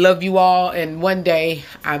 I love you all. And one day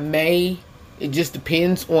it just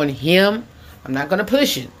depends on him. I'm not going to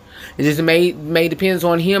push it. It just may depends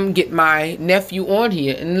on him. Get my nephew on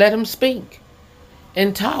here and let him speak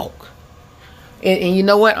and talk. And you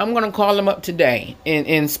know what? I'm going to call him up today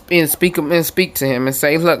and speak to him and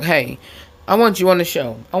say, look, hey, I want you on the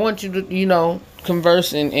show. I want you to,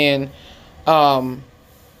 converse and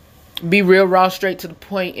be real raw, straight to the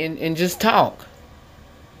point, and just talk.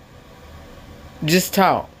 Just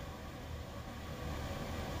talk.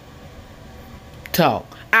 talk.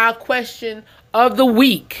 Our question of the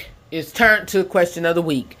week is turned to question of the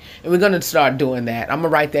week. And we're going to start doing that. I'm going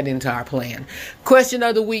to write that into our plan. Question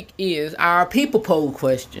of the week is our people poll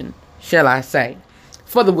question, shall I say,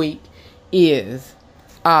 for the week is,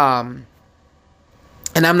 and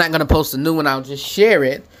I'm not going to post a new one. I'll just share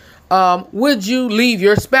it. Would you leave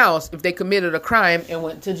your spouse if they committed a crime and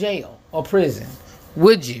went to jail or prison?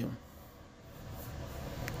 Would you?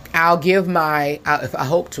 I'll give my, if I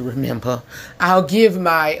hope to remember, I'll give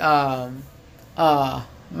my,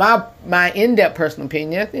 my in-depth personal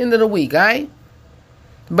opinion at the end of the week, all right?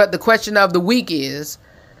 But the question of the week is,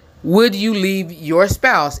 would you leave your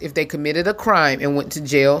spouse if they committed a crime and went to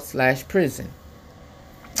jail/prison?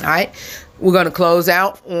 All right? We're going to close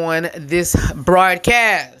out on this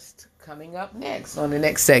broadcast coming up next on the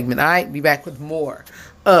next segment. All right? Be back with more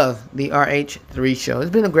of the RH3 show.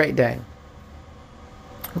 It's been a great day.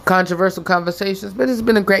 Controversial conversations, but it's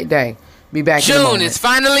been a great day. Be back in a moment. June is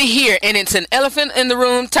finally here, and it's an elephant in the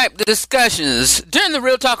room type discussions during the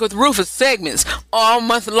Real Talk with Rufus segments all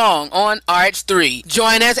month long on RH3.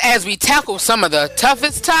 Join us as we tackle some of the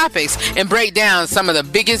toughest topics and break down some of the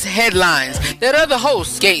biggest headlines that other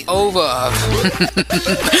hosts skate over.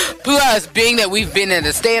 Plus, being that we've been in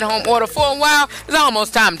a stay-at-home order for a while, it's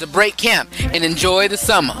almost time to break camp and enjoy the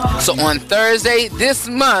summer. So on Thursday this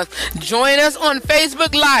month, join us on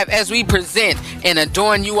Facebook Live as we present and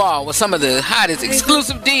adorn you all with some of the hottest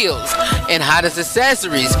exclusive deals and hottest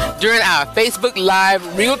accessories during our Facebook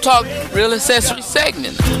Live Real Talk Real Accessory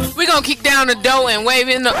segment. We're going to kick down the door and wave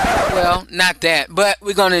in the... Well, not that, but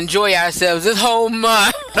we're going to enjoy ourselves this whole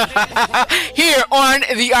month here on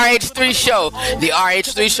the RH3 show. The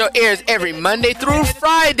RH3 show airs every Monday through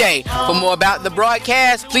Friday. For more about the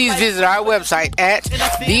broadcast, please visit our website at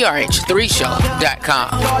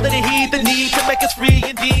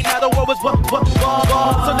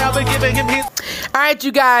therh3show.com. All right,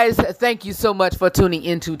 you guys, thank you so much for tuning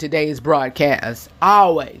into today's broadcast.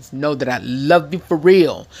 Always know that I love you for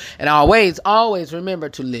real. And always remember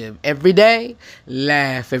to live every day,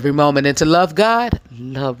 laugh every moment, and to love God,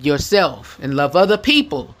 love yourself, and love other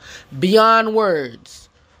people beyond words.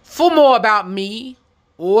 For more about me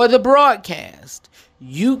or the broadcast,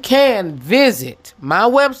 you can visit my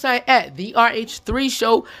website at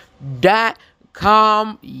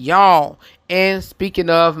therh3show.com, y'all. And speaking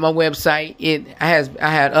of my website, I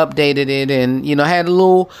had updated it and had a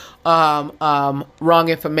little wrong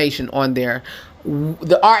information on there.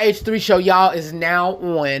 The RH3 show, y'all, is now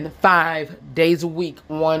on 5 days a week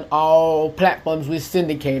on all platforms we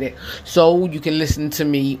syndicated. So you can listen to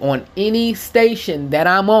me on any station that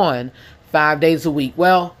I'm on 5 days a week.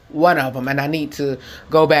 Well, one of them, and I need to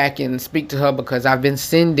go back and speak to her because I've been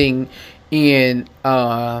sending in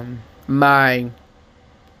my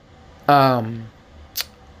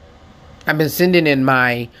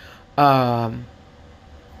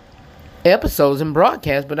episodes and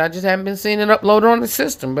broadcasts, but I just haven't been seeing it uploaded on the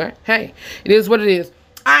system. But hey, it is what it is.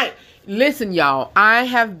 All right, listen, y'all. I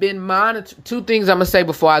have been monitoring. Two things I'm gonna say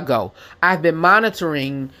before I go. I've been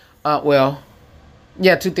monitoring. Two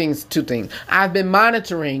things. I've been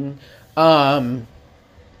monitoring.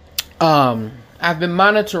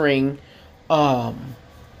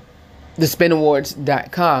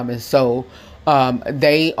 thespinawards.com, and so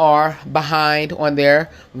they are behind on their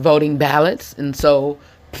voting ballots, and so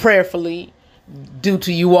prayerfully, due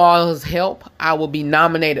to you all's help, I will be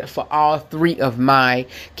nominated for all three of my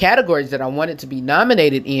categories that I wanted to be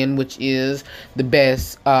nominated in, which is the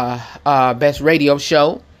best radio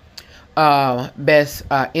show, best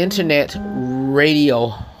internet radio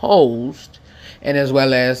host, and as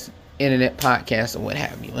well as internet podcast or what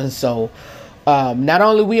have you. And so not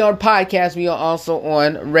only we on podcast, we are also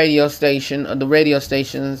on the radio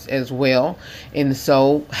stations as well. And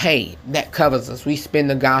so, hey, that covers us. We spin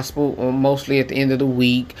the gospel mostly at the end of the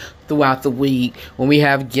week, throughout the week, when we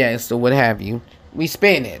have guests or what have you. We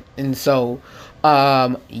spin it. And so,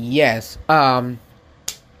 yes. And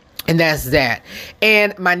that's that.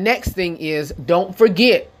 And my next thing is, don't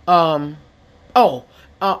forget, like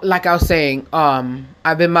I was saying,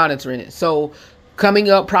 I've been monitoring it. So, coming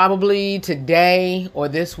up probably today or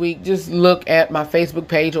this week, just look at my Facebook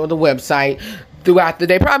page or the website throughout the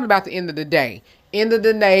day, probably about the end of the day. End of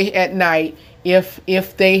the day at night, if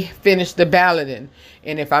they finish the balloting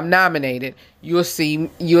and if I'm nominated, you'll see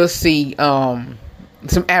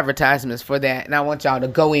some advertisements for that, and I want y'all to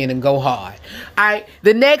go in and go hard.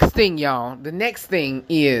 The next thing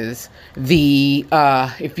is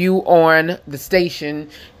if you on the station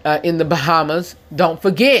in the Bahamas, don't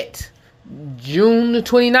forget June the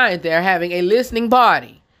 29th, they're having a listening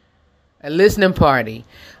party.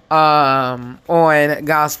 on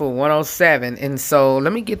Gospel 107. And so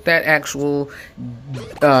let me get that actual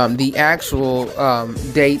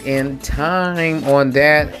date and time on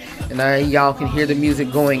that. And y'all can hear the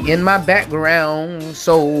music going in my background.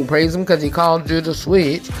 So praise him because he called you to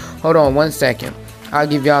switch. Hold on one second. I'll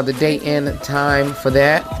give y'all the date and time for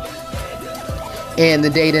that. And the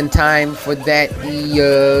date and time for that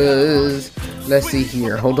is, let's see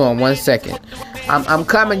here. Hold on one second. I'm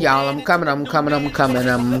coming, y'all. I'm coming. The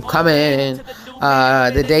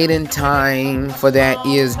date and time for that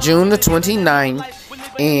is June the 29th.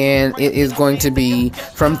 And it is going to be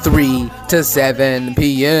from 3 to 7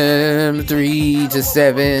 p.m. 3 to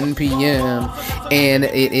 7 p.m. And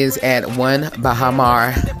it is at 1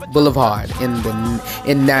 Bahamar Boulevard in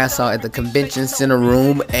Nassau at the Convention Center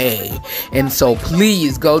Room A. And so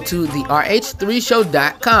please go to the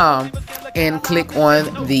rh3show.com and click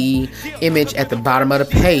on the image at the bottom of the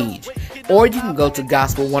page. Or you can go to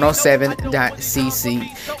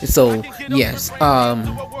gospel107.cc. So, yes.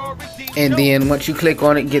 And then once you click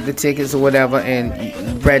on it, get the tickets or whatever,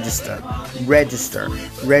 and register.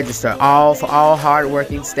 All for all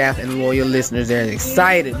hardworking staff and loyal listeners. We're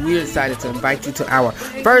excited to invite you to our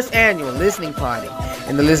first annual listening party.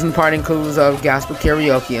 And the listening party includes of gospel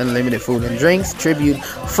karaoke, unlimited food and drinks, tribute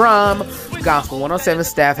from Gospel 107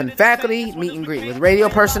 staff and faculty, meet and greet with radio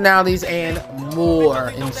personalities, and more.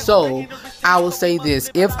 And so, I will say this: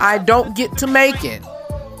 if I don't get to make it,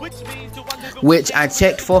 which I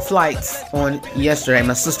checked for flights on yesterday,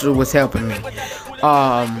 my sister was helping me.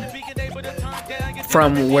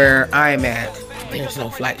 From where I'm at, there's no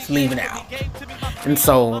flights leaving out. And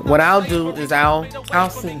so what I'll do is I'll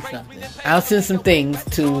send something. I'll send some things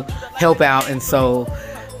to help out. And so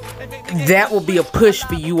that will be a push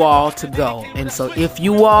for you all to go. And so if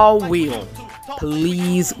you all will,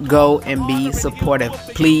 please go and be supportive.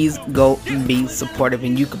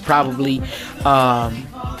 And you could probably, however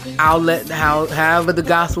the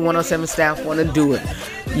Gospel 107 staff want to do it.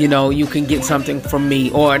 You know, you can get something from me,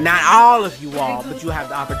 or not all of you all, but you have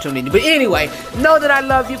the opportunity. But anyway, know that I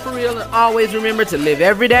love you for real, and always remember to live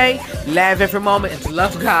every day, laugh every moment, and to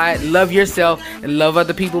love God, love yourself, and love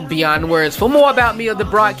other people beyond words. For more about me or the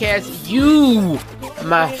broadcast, you,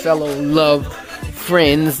 my fellow love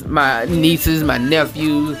friends, my nieces, my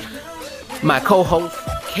nephews, my co-hosts,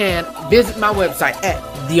 can visit my website at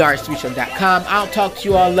therh3show.com. I'll talk to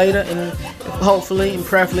you all later, and hopefully and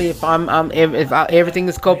preferably if everything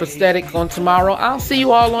is copacetic on tomorrow, I'll see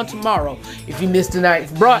you all on tomorrow. If you missed today's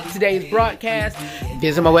broadcast,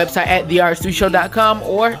 visit my website at therh3show.com,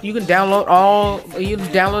 or you can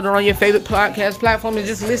download it on your favorite podcast platform and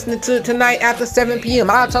just listen to it tonight after 7 p.m.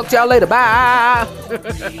 I'll talk to y'all later. Bye.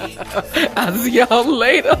 I'll see y'all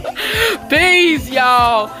later. Peace,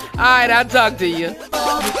 y'all. Alright, I'll talk to you.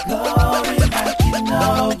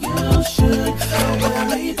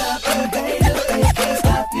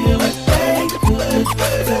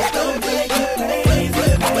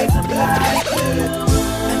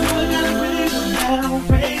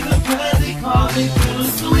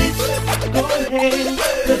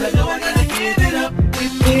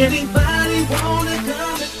 Anybody wanna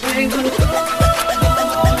come and praise the Lord?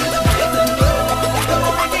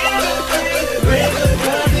 Praise the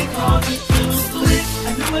God, they call me to switch. I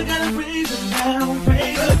know I gotta praise him now.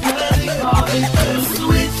 Praise the God, they call me to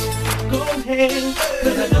switch. Go ahead,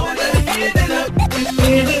 'cause I know I gotta give it up. If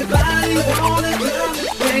anybody wanna come and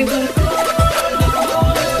praise the Lord,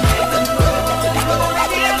 praise the God,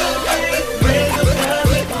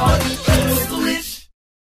 they call me to switch.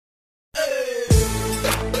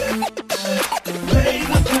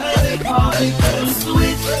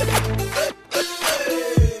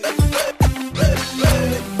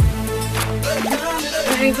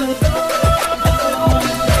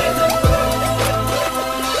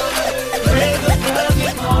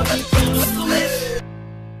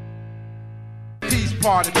 Peace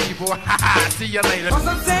party people. See you later.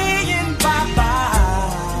 I'm saying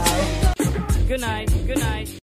bye-bye. Good night.